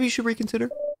 Maybe you should reconsider?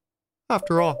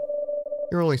 After all,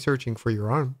 you're only searching for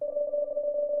your arm.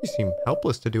 You seem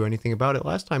helpless to do anything about it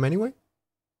last time anyway.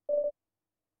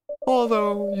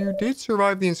 Although, you did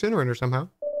survive the incinerator somehow.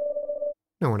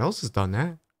 No one else has done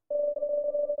that.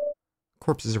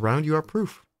 Corpses around you are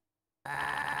proof.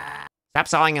 Stop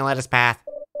sawing and let us pass.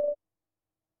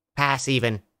 Pass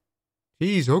even.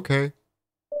 Jeez, okay.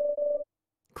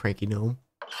 Cranky gnome.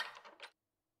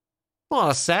 A lot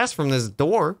of sass from this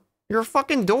door. You're a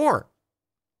fucking door.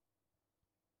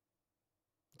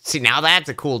 See, now that's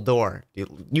a cool door.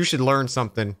 You should learn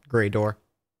something, Grey Door.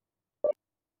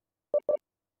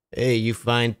 Hey, you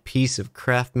fine piece of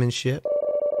craftsmanship.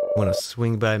 Want to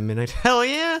swing by midnight? Hell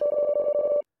yeah!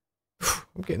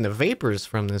 I'm getting the vapors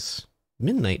from this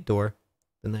midnight door.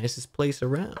 The nicest place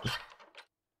around.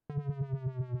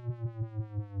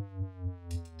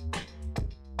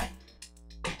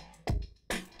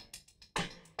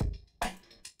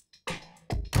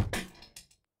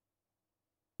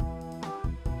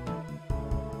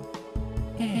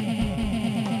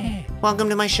 Welcome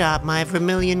to my shop, my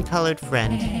vermilion-colored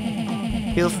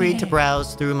friend. Feel free to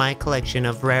browse through my collection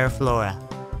of rare flora.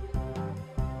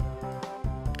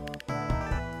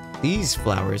 These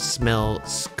flowers smell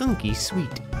skunky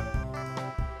sweet.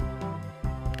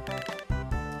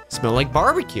 Smell like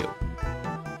barbecue.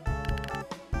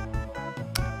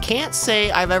 Can't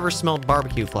say I've ever smelled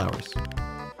barbecue flowers.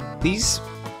 These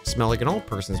smell like an old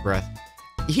person's breath.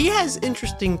 He has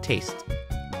interesting taste.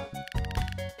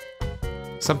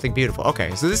 Something beautiful.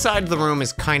 Okay, so this side of the room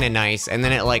is kind of nice, and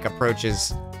then it like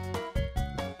approaches.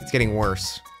 It's getting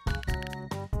worse.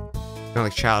 Smell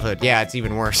like childhood. Yeah, it's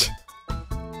even worse.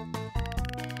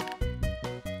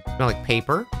 Smell like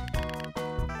paper.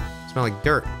 Smell like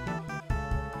dirt.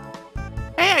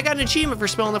 Hey, I got an achievement for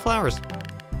smelling the flowers.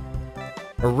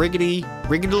 A riggedly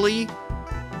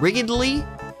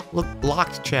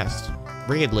locked chest.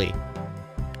 Rigidly.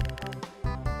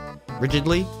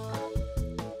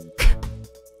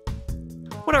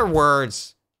 What are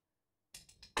words?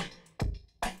 I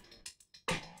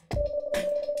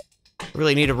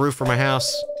really need a roof for my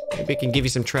house. Maybe I can give you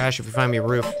some trash if you find me a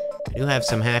roof. I do have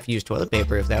some half-used toilet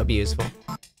paper if that would be useful.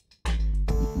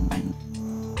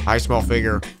 I smell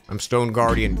figure. I'm Stone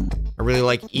Guardian. I really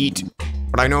like eat,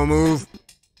 but I know move.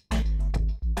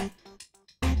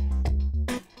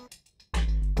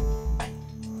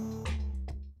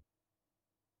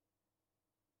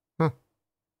 Huh.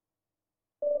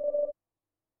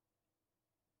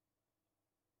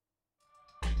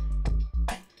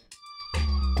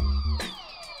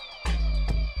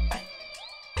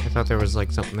 I thought there was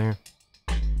like something there.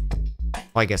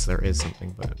 Well, I guess there is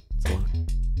something, but it's a lot.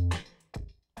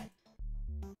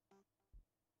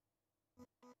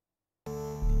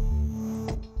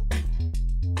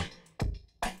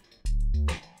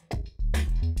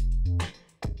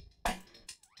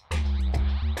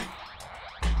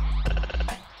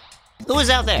 Who is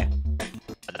out there?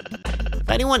 If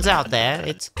anyone's out there,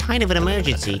 it's kind of an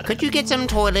emergency. Could you get some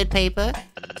toilet paper?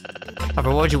 I'll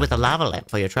reward you with a lava lamp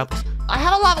for your troubles. I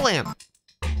have a lava lamp!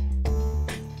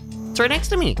 It's right next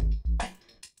to me.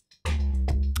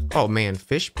 Oh man,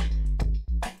 fish.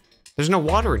 There's no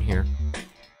water in here.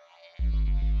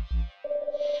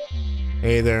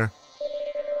 Hey there.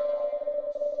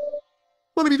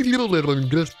 I've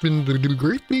just been doing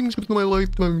great things with my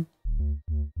lifetime.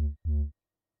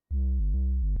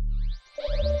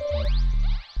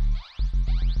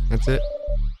 That's it.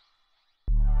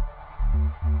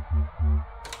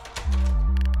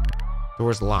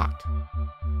 Door's locked.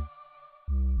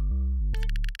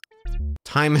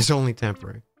 Time is only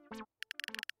temporary.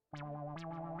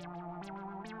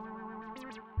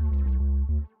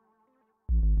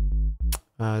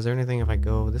 Is there anything if I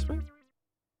go this way?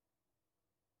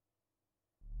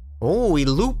 Oh, we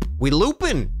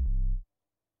looping!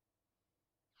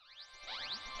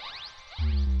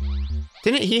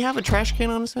 Didn't he have a trash can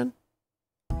on his head?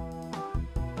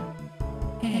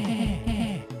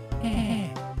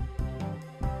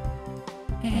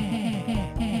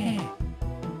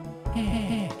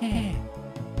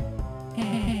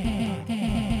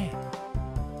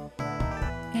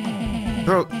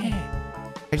 Bro,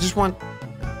 I just want...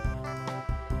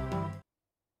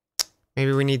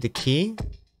 Maybe we need the key?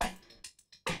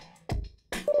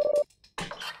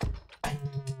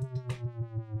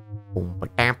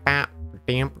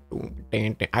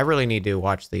 I really need to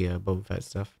watch the Boba Fett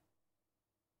stuff.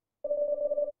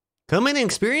 Come in and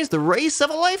experience the race of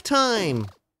a lifetime!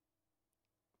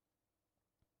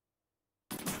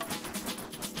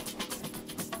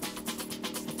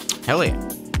 Hell yeah.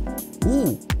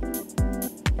 Ooh.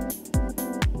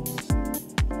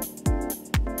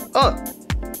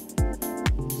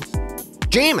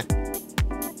 Jam it!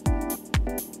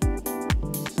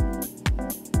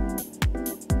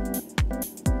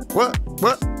 What?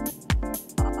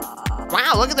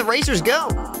 Wow, look at the racers go!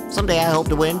 Someday I hope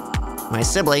to win. My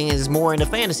sibling is more into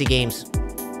fantasy games.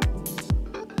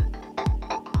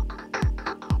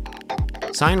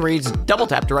 Sign reads, double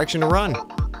tap direction to run.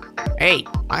 Hey,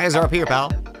 eyes are up here,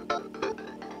 pal.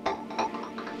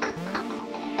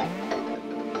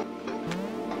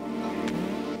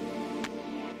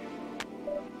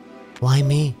 Why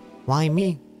me? Why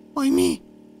me? Why me?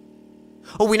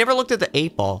 Oh, we never looked at the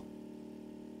 8-ball.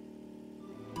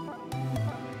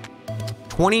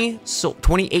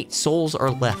 28 souls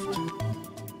are left.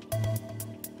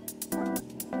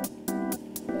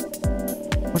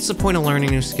 What's the point of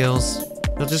learning new skills?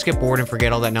 You'll just get bored and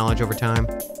forget all that knowledge over time.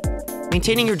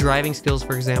 Maintaining your driving skills,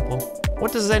 for example.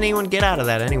 What does anyone get out of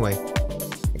that anyway?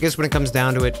 I guess when it comes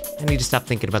down to it, I need to stop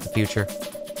thinking about the future.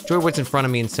 Enjoy what's in front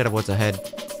of me instead of what's ahead.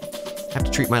 I have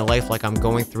to treat my life like I'm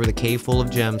going through the cave full of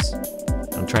gems.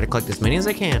 I'll try to collect as many as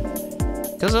I can.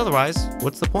 Because otherwise,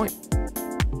 what's the point?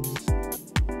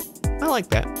 I like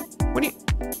that. What do you...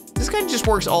 This guy just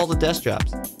works all the desk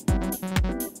jobs.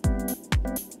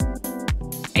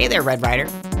 Hey there, Red Rider.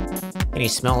 Can you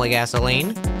smell the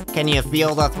gasoline? Can you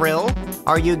feel the thrill?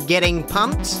 Are you getting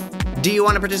pumped? Do you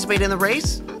want to participate in the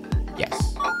race?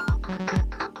 Yes.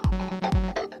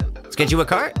 Let's get you a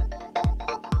cart.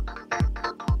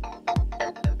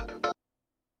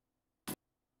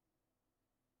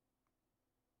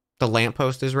 The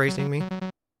lamppost is racing me.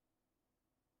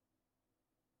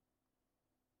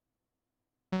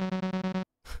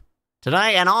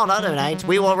 Tonight and all other nights,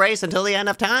 we will race until the end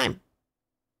of time.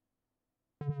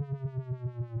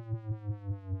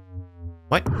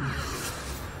 What?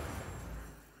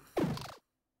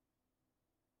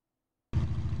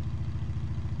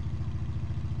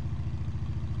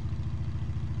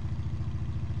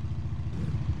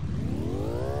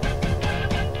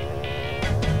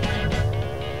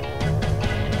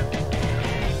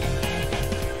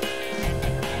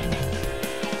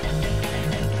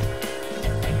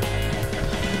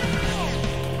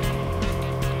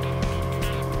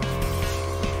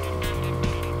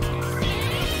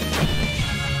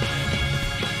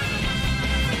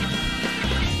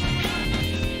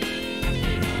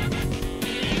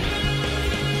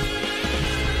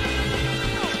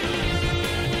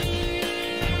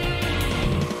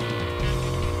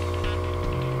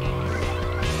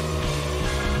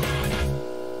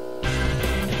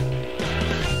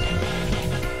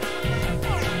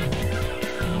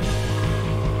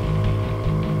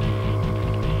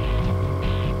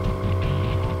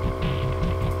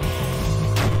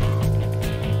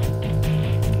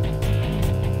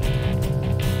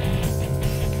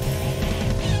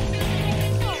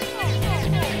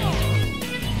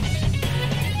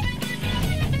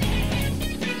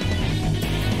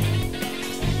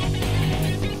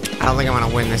 I don't think I'm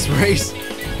gonna win this race.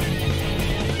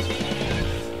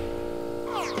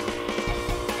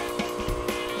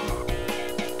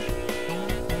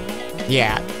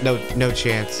 Yeah, no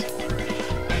chance.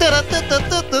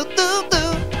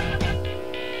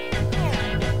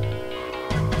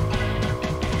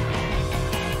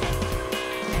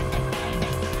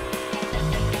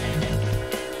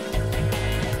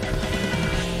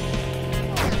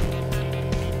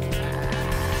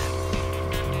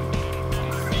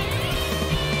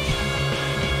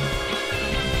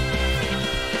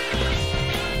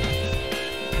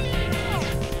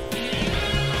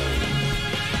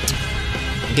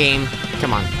 Game,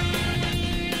 come on.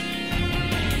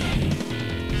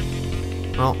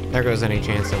 Well, there goes any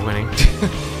chance of winning.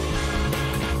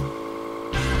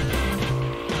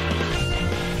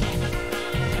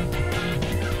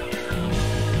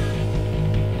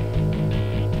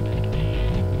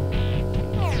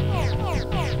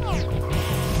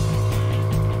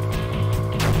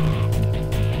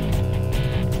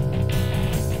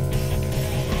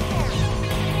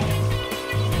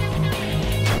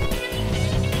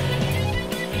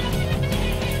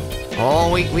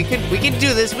 Oh, we can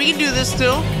do this. We can do this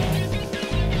still.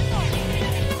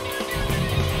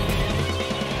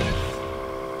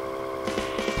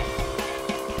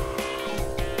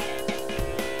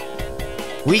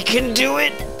 We can do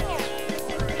it.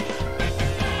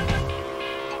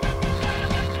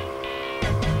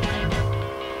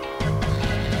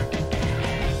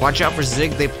 Watch out for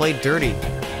Zig. They play dirty.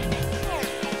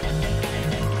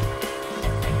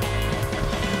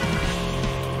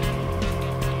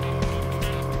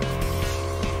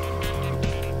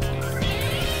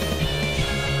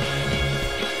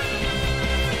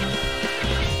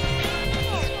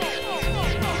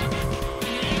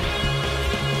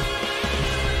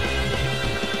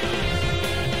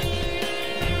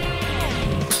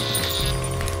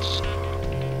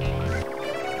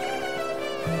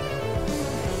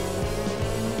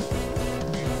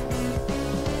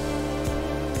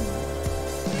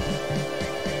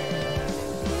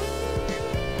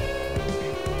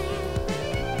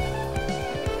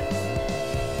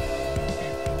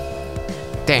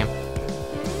 Damn.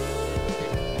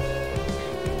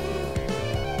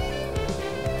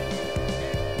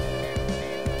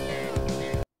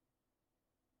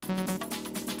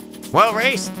 Well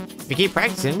raced. If you keep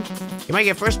practicing, you might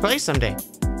get first place someday.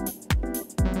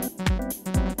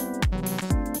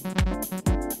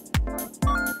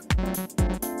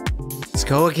 Let's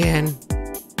go again.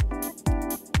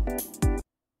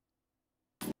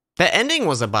 The ending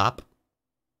was a bop.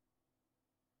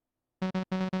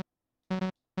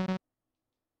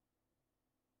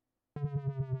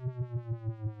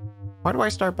 Why do I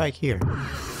start back here?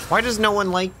 Why does no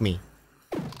one like me?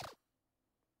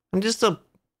 I'm just a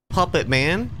puppet,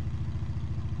 man.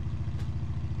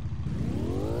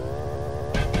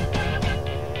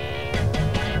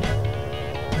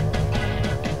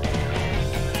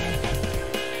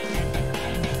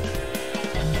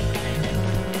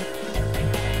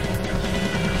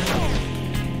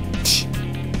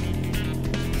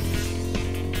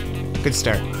 Good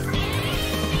start.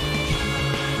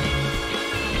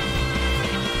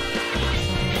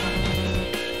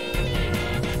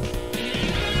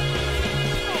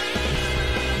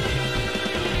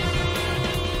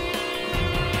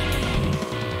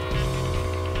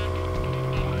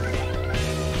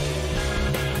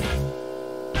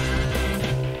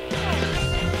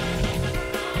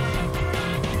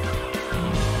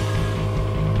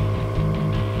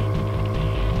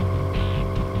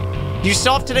 You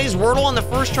solved today's Wordle on the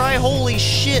first try? Holy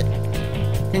shit.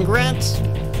 Congrats.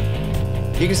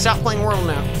 You can stop playing Wordle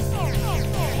now.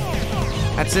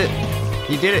 That's it.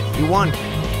 You did it. You won.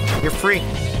 You're free.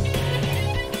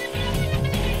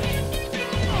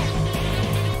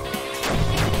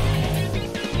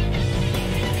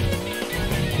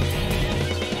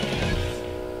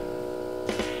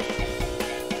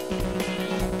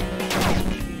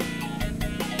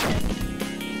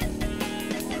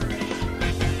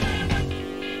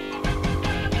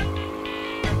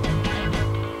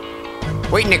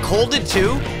 Wait, Nicole did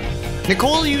too?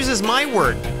 Nicole uses my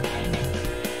word.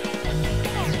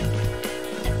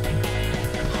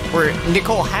 Or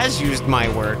Nicole has used my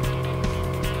word.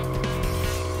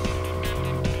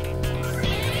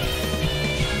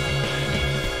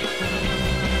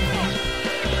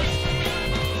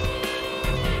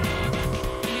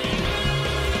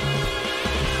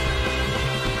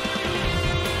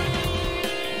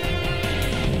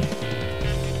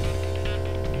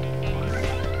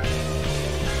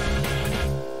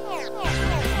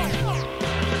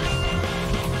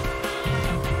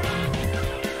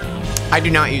 I do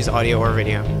not use audio or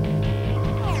video.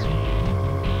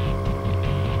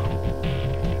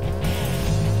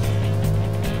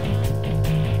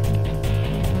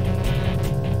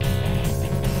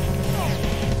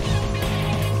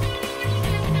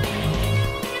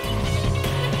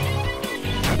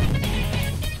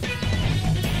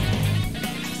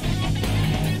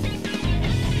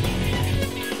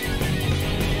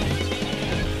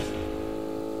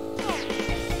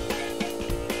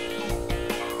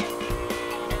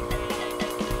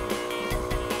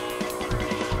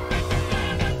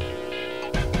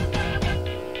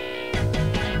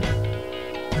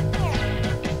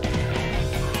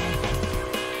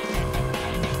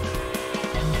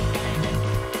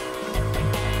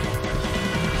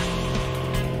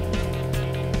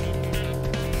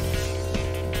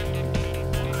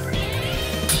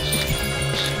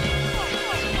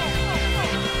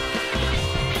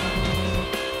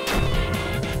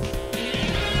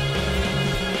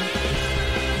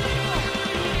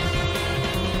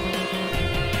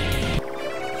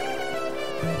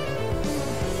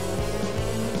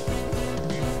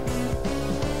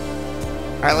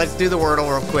 Alright, let's do the Wordle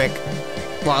real quick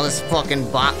while this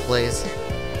fucking bot plays.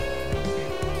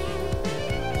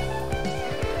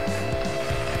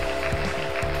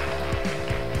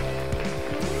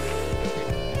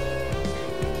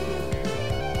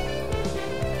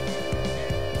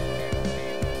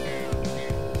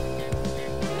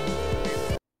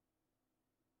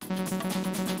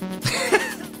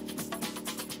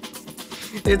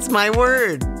 It's my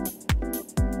word.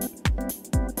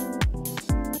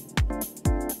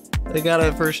 They got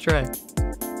it first try.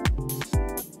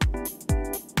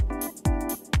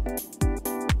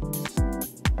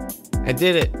 I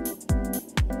did it.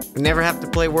 I never have to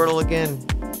play Wordle again.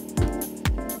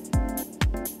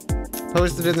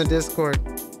 Post it in the Discord.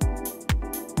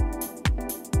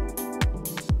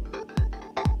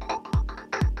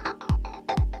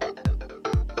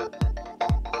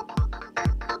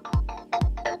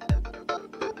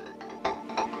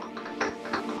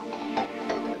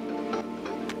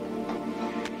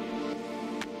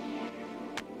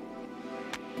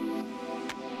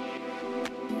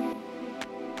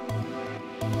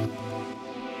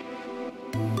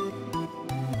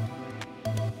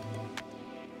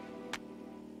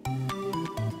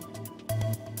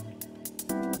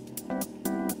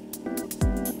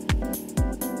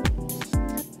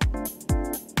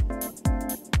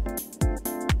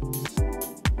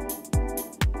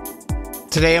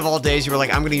 Today of all days, you were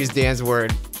like, I'm gonna use Dan's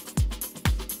word.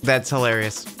 That's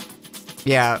hilarious.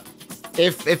 Yeah.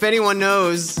 If anyone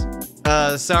knows,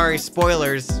 sorry,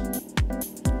 spoilers.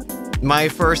 My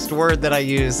first word that I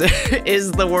use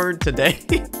is the word today.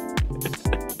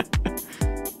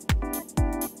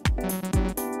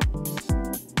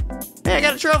 Hey, I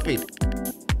got a trophy.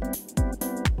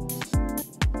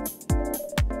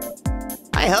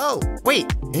 Hi-ho.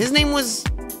 Wait, his name was...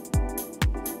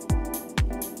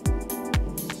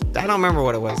 I don't remember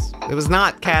what it was. It was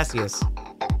not Cassius.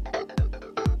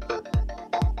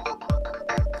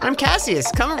 I'm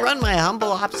Cassius. Come and run my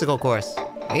humble obstacle course.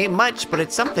 Ain't much, but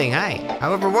it's something, aye.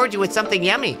 I'll reward you with something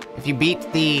yummy if you beat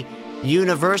the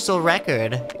universal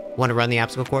record. Want to run the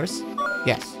obstacle course?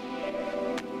 Yes.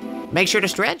 Make sure to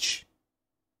stretch.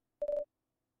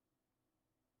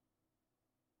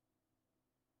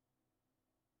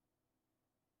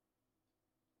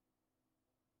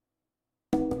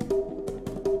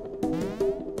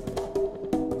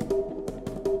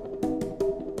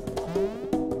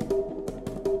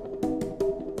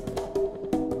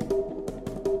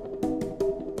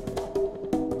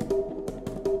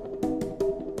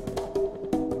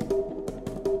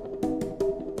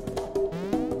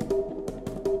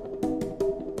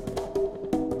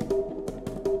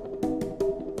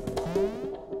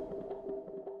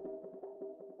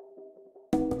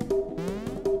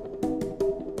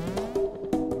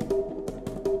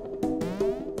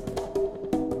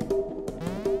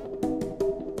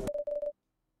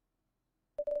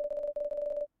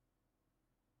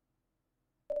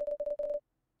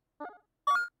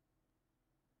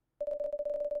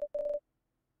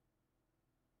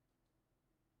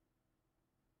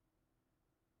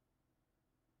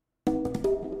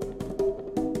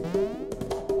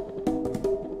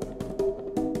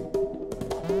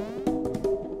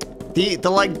 The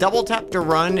like double tap to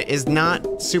run is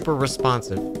not super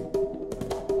responsive.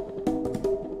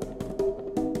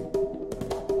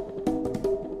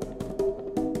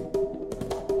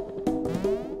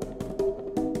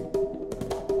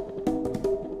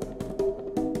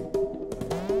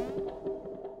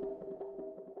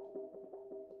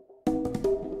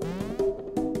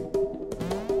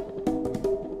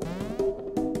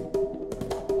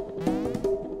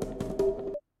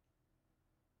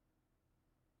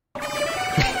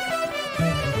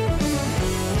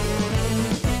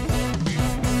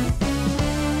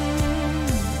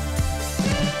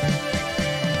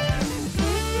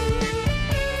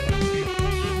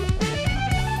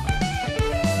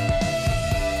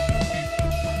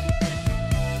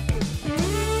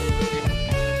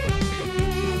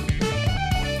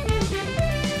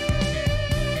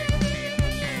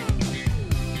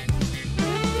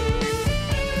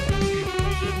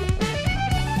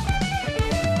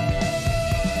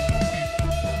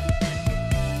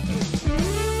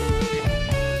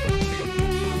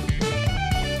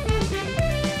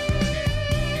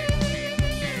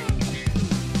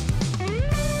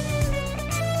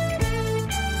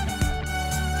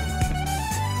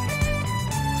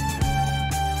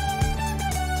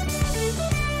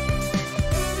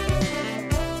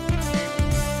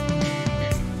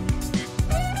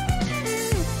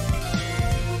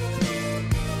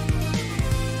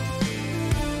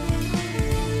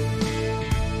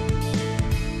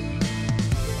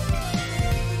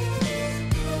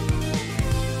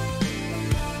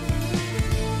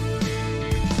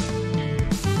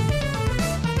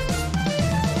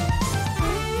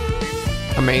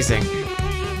 Amazing.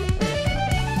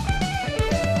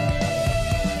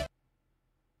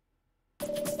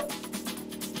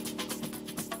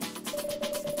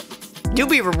 You'll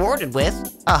be rewarded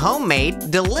with a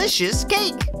homemade, delicious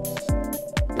cake.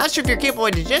 Not sure if you're capable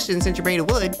of digestion since you're made of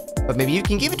wood, but maybe you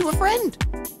can give it to a friend.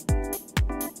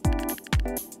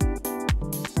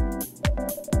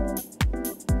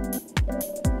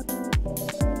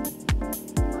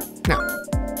 No.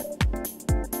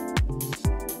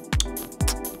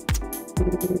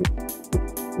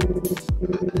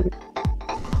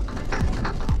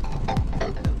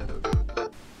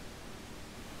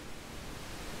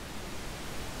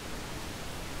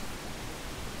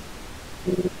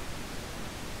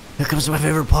 Here comes my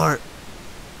favorite part.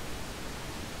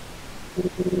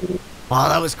 Wow,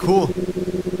 that was cool.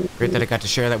 Great that I got to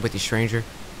share that with you, stranger.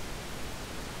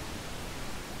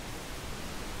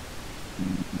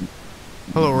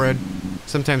 Hello, Red.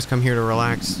 Sometimes come here to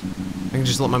relax. I can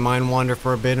just let my mind wander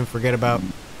for a bit and forget about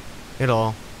it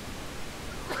all.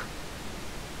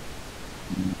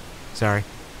 Sorry.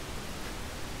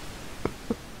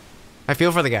 I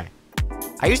feel for the guy.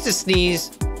 I used to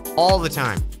sneeze all the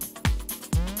time.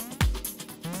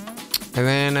 And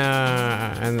then,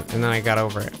 and then I got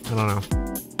over it. I don't know.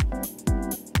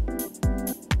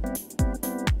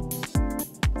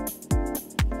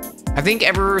 I think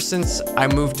ever since I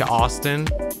moved to Austin,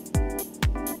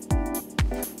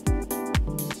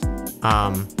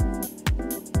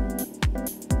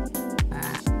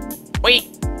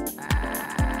 wait!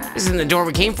 This isn't the door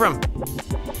we came from.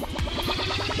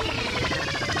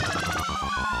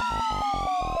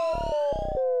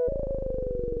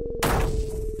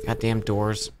 Goddamn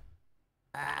doors.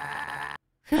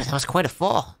 Phew, that was quite a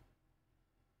fall.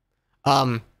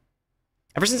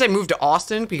 Ever since I moved to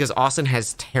Austin, because Austin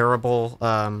has terrible,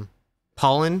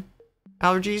 pollen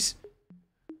allergies,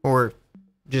 or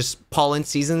just pollen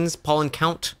seasons, pollen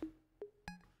count.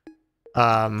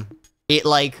 It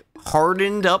like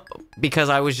hardened up because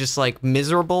I was just like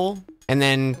miserable, and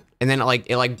then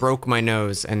it like broke my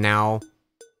nose, and now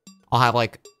I'll have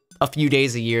like a few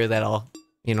days a year that I'll,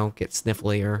 you know, get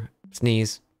sniffly or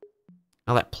sneeze.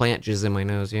 All that plant jizz in my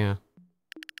nose, yeah.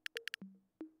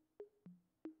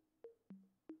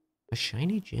 A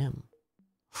shiny gem.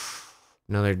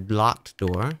 Another locked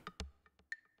door.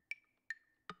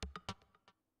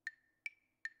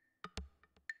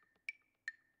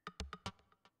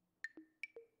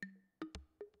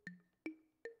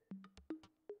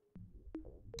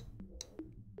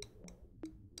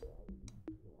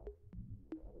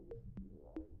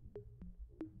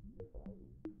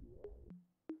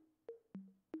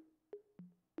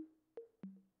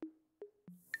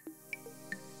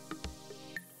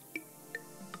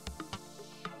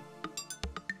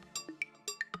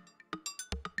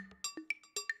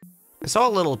 I saw a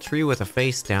little tree with a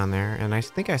face down there, and I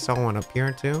think I saw one up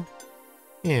here too.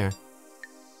 Yeah.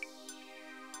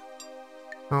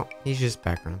 Oh, he's just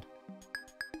background.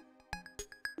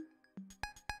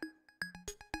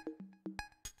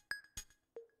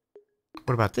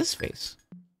 What about this face?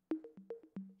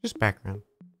 Just background.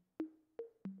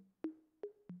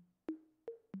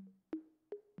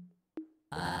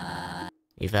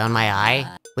 You found my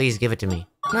eye? Please give it to me.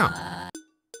 No.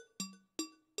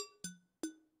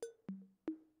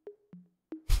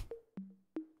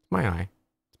 My eye.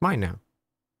 It's mine now.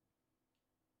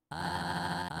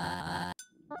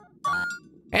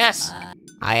 Yes,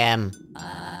 I am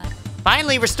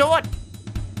finally restored.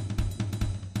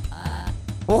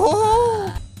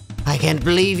 Oh, I can't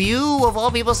believe you, of all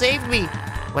people, saved me.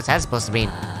 What's that supposed to mean?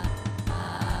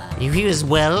 Are you here as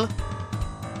well,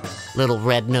 little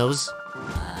red nose?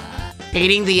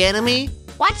 Aiding the enemy?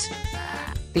 What?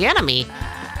 The enemy?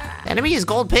 The enemy is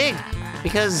Gold Pig,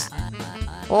 because...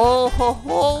 Oh ho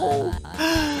ho!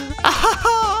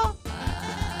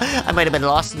 I might have been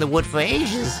lost in the wood for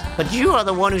ages, but you are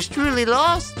the one who's truly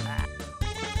lost.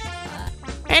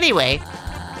 Anyway,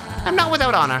 I'm not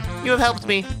without honor. You have helped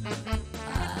me,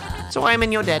 so I am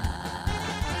in your debt.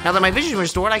 Now that my vision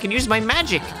restored, I can use my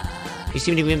magic. You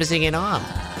seem to be missing an arm.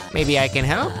 Maybe I can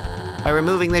help by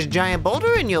removing this giant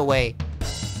boulder in your way.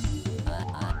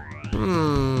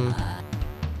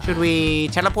 Should we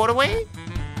teleport away?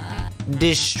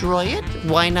 Destroy it?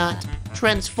 Why not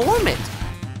transform it?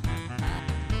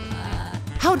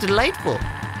 How delightful!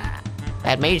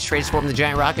 That mage transformed the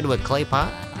giant rock into a clay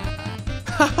pot.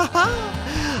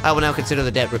 I will now consider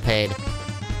the debt repaid.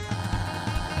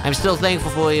 I'm still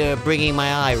thankful for your bringing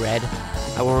my eye, Red.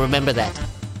 I will remember that.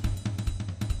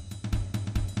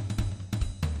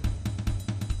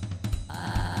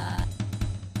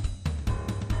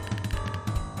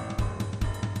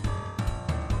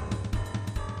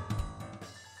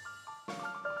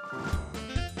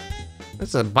 This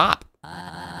is a bop.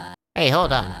 Hey,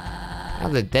 hold on. Now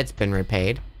the debt's been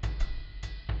repaid.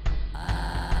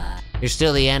 You're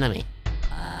still the enemy.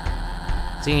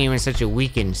 Seeing you in such a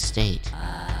weakened state.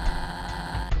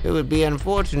 It would be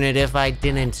unfortunate if I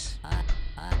didn't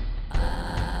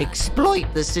exploit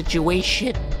the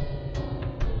situation.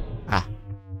 Ah.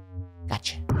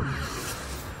 Gotcha.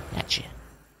 Gotcha.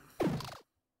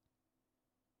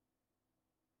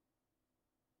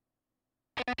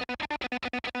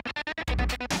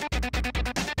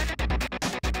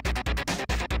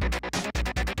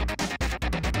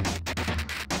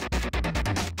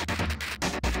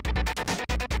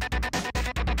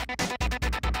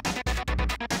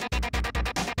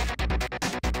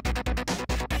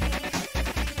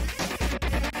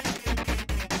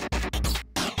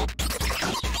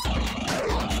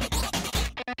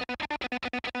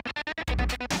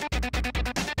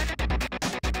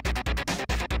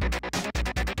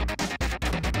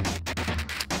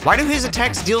 Why do his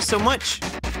attacks deal so much?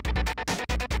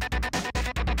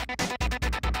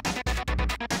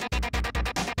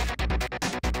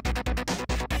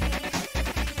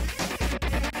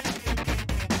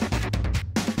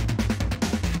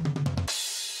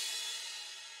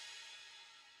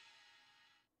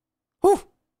 Whew.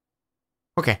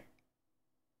 Okay.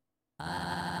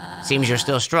 Seems you're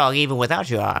still strong even without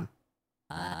your arm.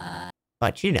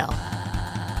 But you know,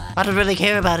 I don't really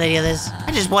care about any of this.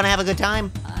 I just want to have a good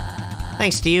time.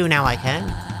 Thanks to you, now I can.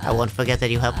 I won't forget that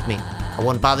you helped me. I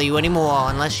won't bother you anymore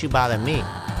unless you bother me.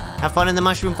 Have fun in the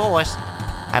Mushroom Forest.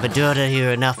 I've endured it here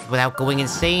enough without going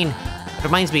insane. It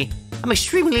reminds me, I'm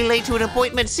extremely late to an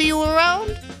appointment. See you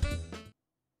around?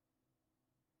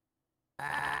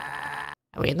 Are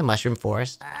we in the Mushroom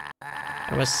Forest?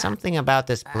 There was something about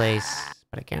this place,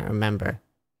 but I can't remember.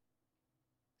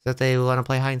 that they want to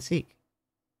play hide and seek.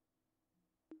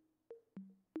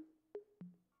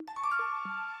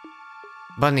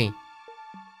 Bunny.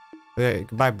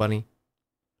 Goodbye, Bunny.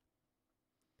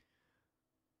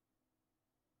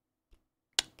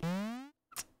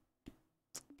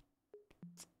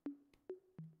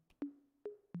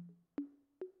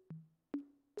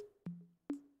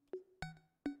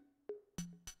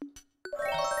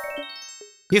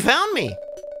 You found me!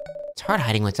 It's hard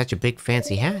hiding with such a big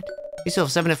fancy hat. You still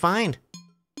have 7 to find.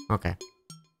 Okay.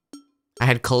 I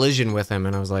had collision with him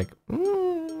and I was like,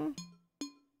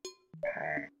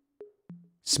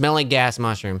 Smelly gas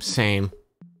mushroom, same.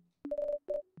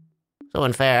 So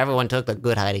unfair, everyone took the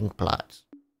good hiding plots.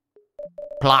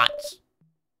 Plots.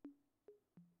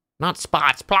 Not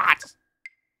spots, plots!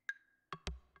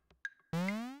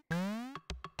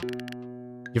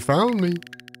 You found me.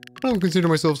 I don't consider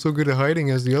myself so good at hiding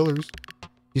as the others.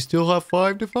 You still have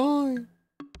 5 to find.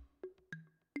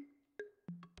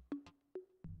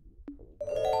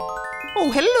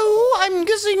 Oh, hello! I'm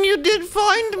guessing you did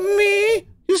find me!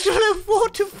 You still have 4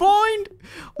 to find!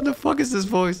 What the fuck is this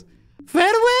voice?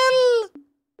 Farewell!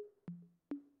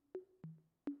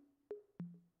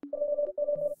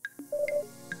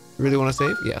 You really want to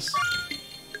save? Yes.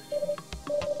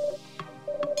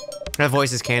 That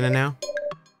voice is canon now?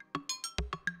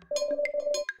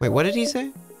 Wait, what did he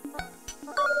say?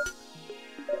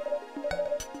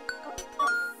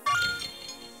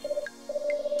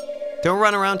 Don't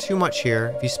run around too much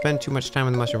here. If you spend too much time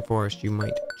in the mushroom forest, you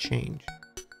might change.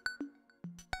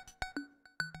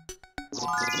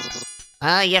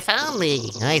 You found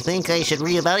me. I think I should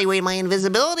reevaluate my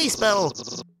invisibility spell.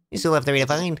 You still have 3 to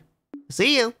find.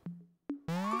 See you.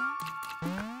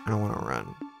 I don't want to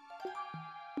run.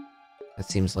 That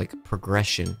seems like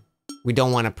progression. We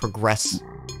don't want to progress.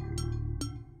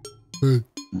 Hey,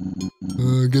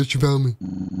 I guess you found me.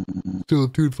 Still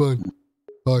have 2 to find.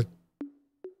 Bye.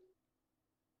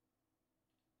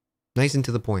 Nice and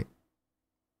to the point.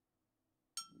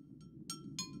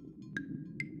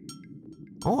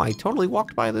 Oh, I totally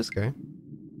walked by this guy.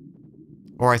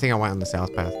 Or I think I went on the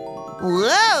south path.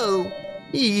 Whoa!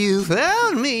 You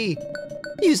found me!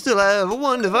 You still have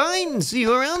 1 to find. See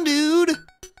you around, dude! I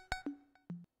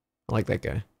like that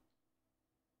guy.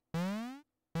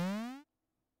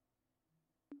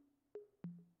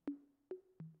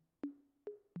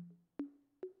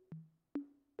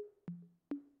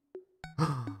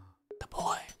 The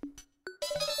boy.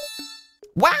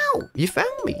 Wow! You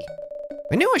found me!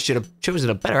 I knew I should have chosen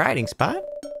a better hiding spot.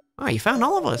 Ah, you found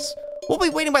all of us. We'll be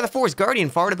waiting by the Forest Guardian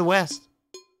far to the west.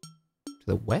 To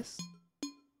the west?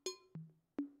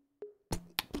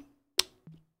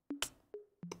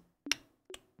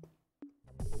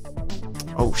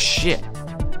 Oh shit.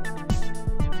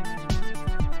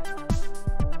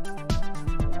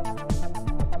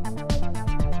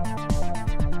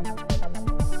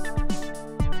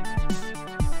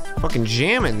 Fucking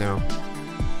jamming though.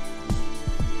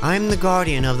 I'm the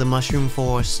guardian of the mushroom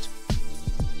forest.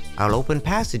 I'll open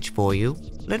passage for you.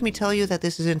 Let me tell you that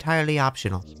this is entirely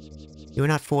optional. You are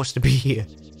not forced to be here.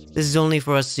 This is only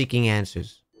for us seeking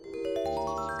answers.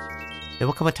 There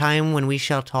will come a time when we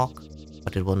shall talk,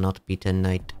 but it will not be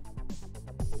tonight.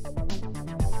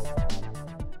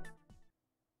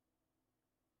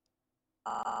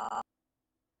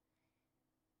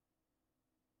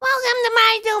 Welcome to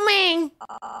my domain.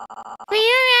 For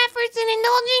your efforts in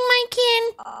indulging my kin,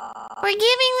 for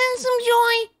giving them some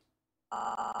joy,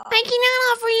 I cannot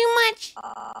offer you much,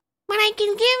 but I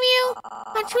can give you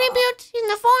a tribute in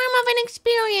the form of an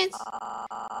experience.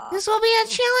 This will be a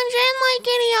challenge unlike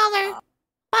any other,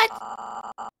 but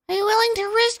are you willing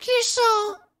to risk your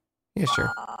soul? Yeah,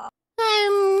 sure.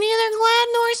 I'm neither glad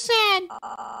nor sad.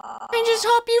 I just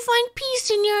hope you find peace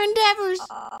in your endeavors.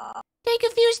 Take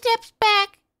a few steps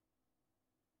back.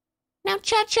 Now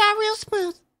cha-cha real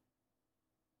smooth.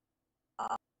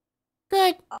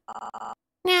 Good.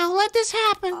 Now let this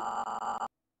happen.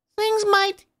 Things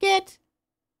might get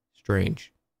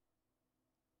strange.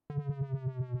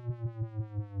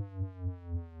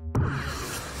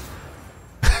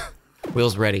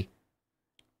 Will's ready.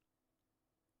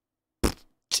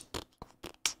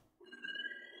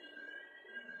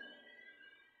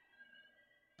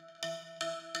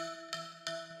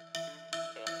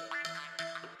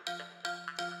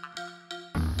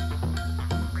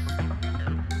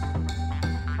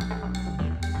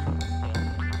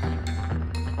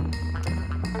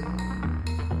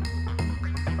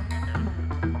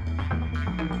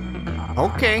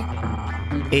 Okay.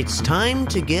 It's time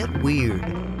to get weird.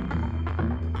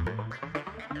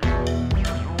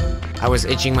 I was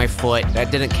itching my foot.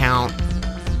 That didn't count.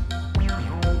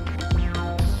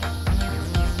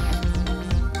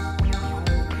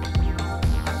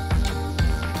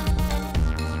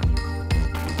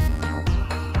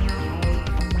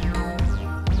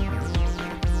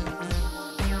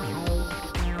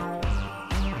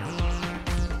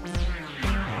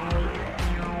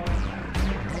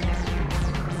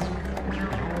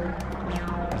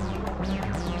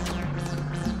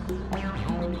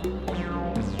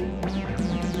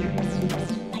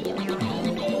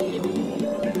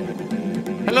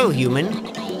 Hello, human.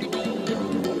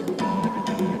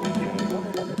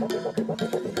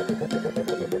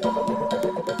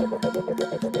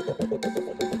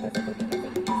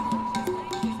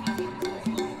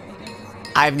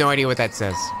 I have no idea what that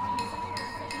says.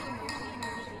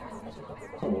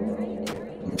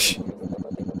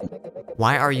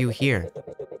 Why are you here?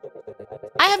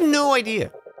 I have no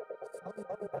idea.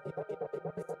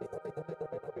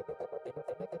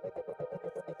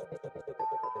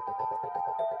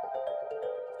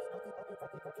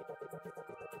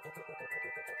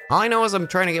 All I know is I'm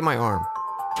trying to get my arm.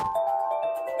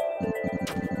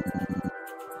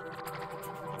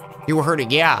 You were hurting?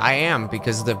 Yeah, I am,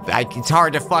 because it's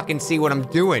hard to fucking see what I'm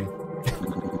doing.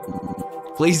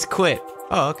 Please quit.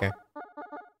 Oh, okay.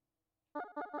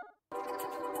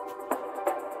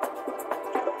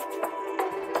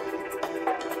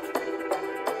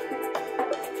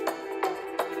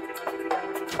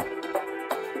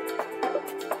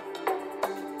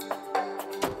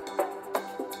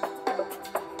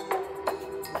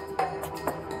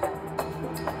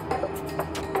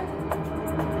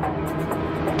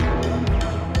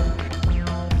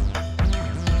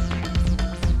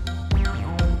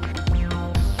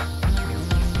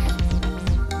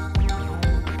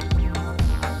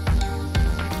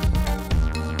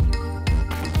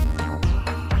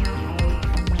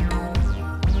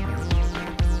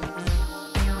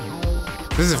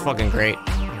 This is fucking great.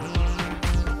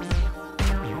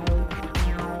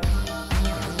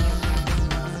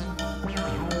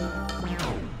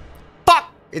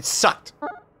 Fuck! It sucked.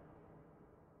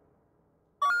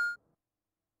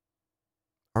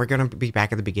 Are we gonna be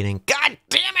back at the beginning? God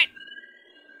damn it!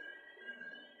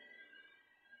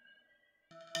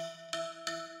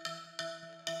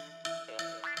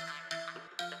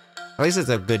 At least it's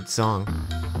a good song.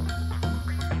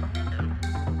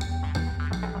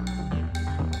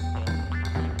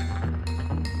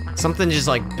 Something just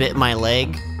like bit my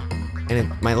leg,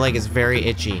 and my leg is very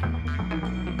itchy.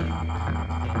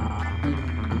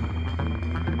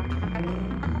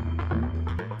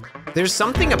 There's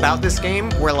something about this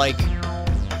game where, like,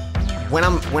 when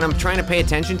I'm trying to pay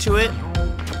attention to it,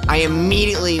 I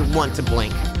immediately want to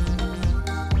blink.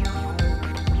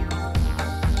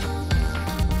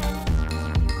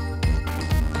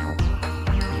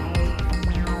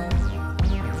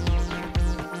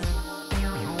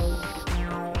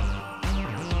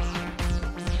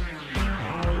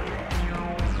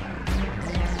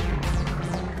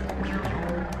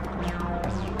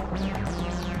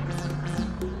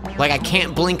 Like, I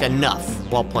can't blink enough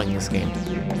while playing this game.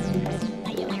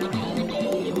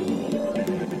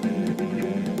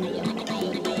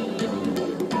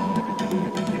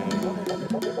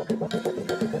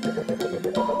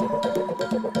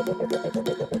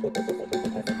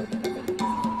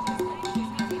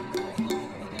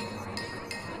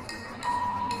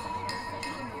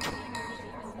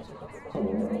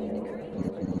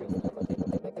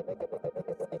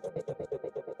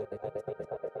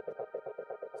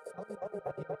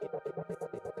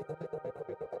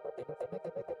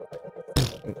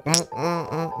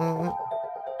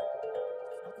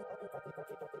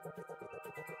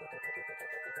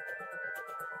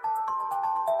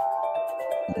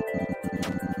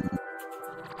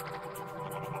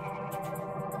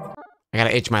 I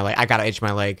gotta itch my leg. I gotta itch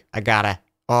my leg. I gotta.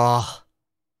 Oh.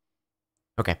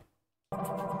 Okay.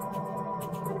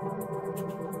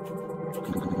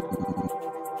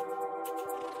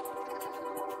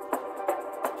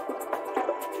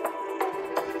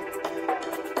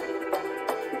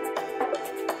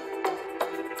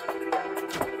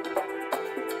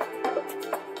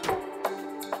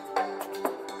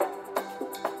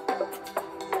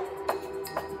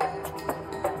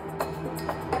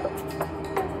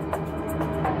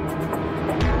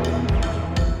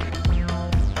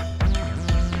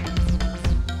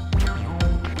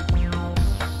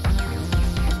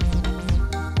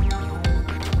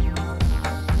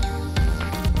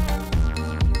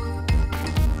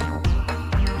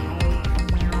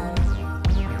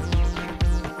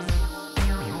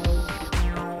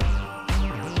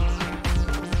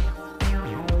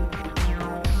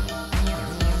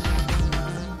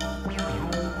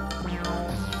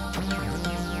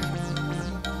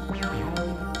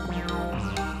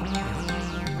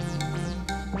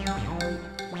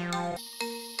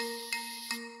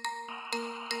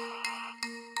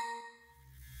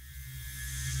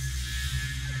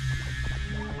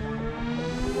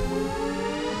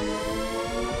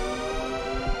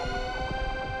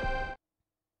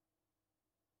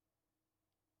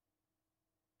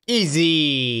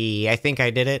 Easy. I think I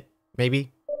did it.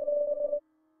 Maybe.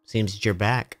 Seems you're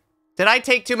back. Did I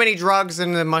take too many drugs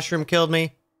and the mushroom killed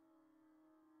me?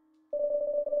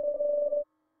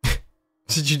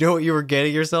 Did you know what you were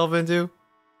getting yourself into?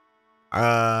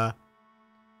 No.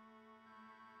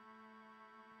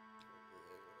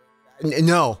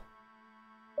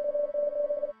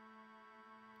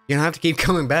 You don't have to keep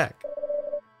coming back.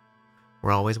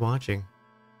 We're always watching.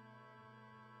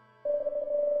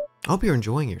 I hope you're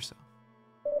enjoying yourself.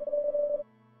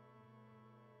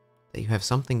 That you have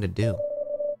something to do.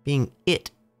 Being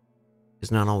it is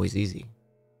not always easy.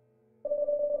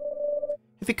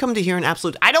 If you come to hear an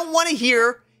absolute... I don't want to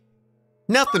hear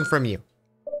nothing from you.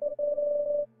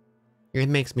 It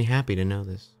makes me happy to know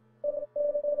this.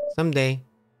 Someday,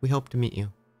 we hope to meet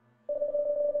you.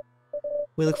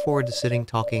 We look forward to sitting,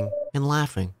 talking, and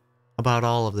laughing about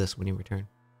all of this when you return.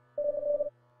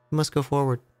 You must go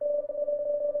forward.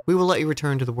 We will let you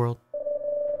return to the world.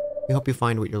 We hope you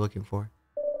find what you're looking for.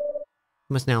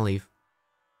 You must now leave.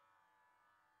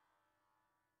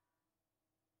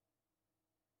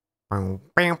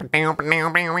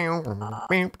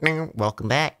 Welcome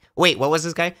back. Wait, what was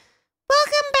this guy?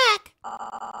 Welcome back.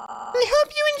 I hope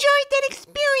you enjoyed that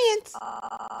experience.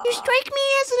 You strike me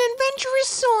as an adventurous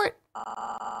sort.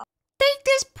 Take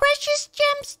this precious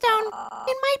gemstone.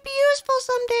 It might be useful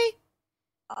someday.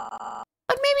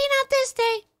 But maybe not this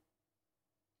day.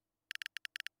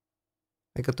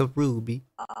 I got the ruby.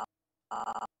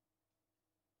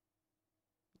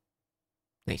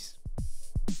 Nice.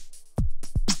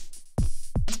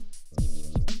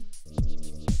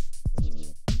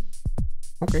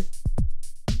 Okay.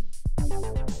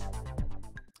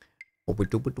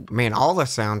 Man, all the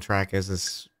soundtrack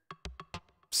is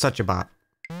such a bop.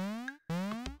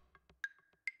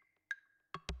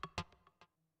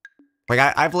 Like,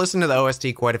 I've listened to the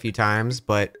OST quite a few times,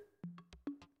 but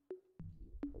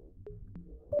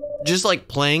just like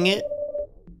playing it,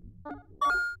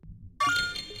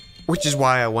 which is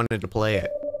why I wanted to play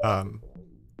it,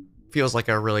 feels like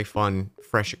a really fun,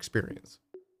 fresh experience.